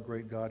you are a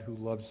great God who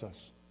loves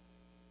us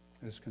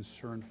and is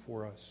concerned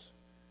for us.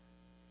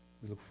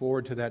 We look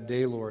forward to that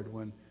day, Lord,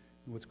 when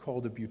in what's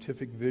called a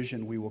beatific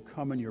vision, we will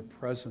come in your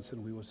presence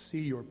and we will see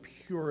your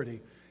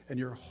purity and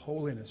your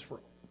holiness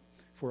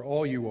for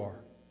all you are.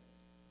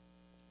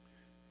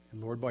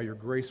 And Lord, by your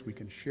grace, we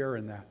can share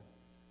in that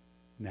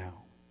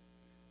now.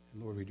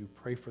 And Lord, we do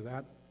pray for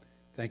that.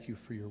 Thank you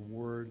for your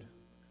word.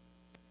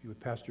 Be with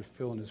Pastor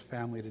Phil and his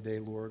family today,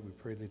 Lord. We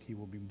pray that he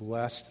will be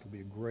blessed. It'll be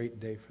a great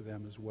day for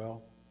them as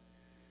well.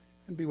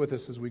 And be with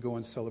us as we go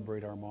and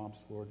celebrate our moms,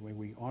 Lord. May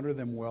we honor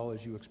them well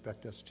as you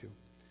expect us to,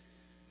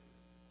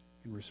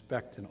 in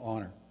respect and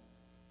honor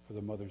for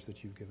the mothers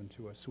that you've given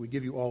to us. So we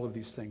give you all of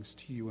these things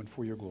to you and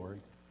for your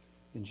glory.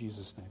 In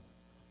Jesus' name,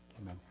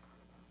 amen.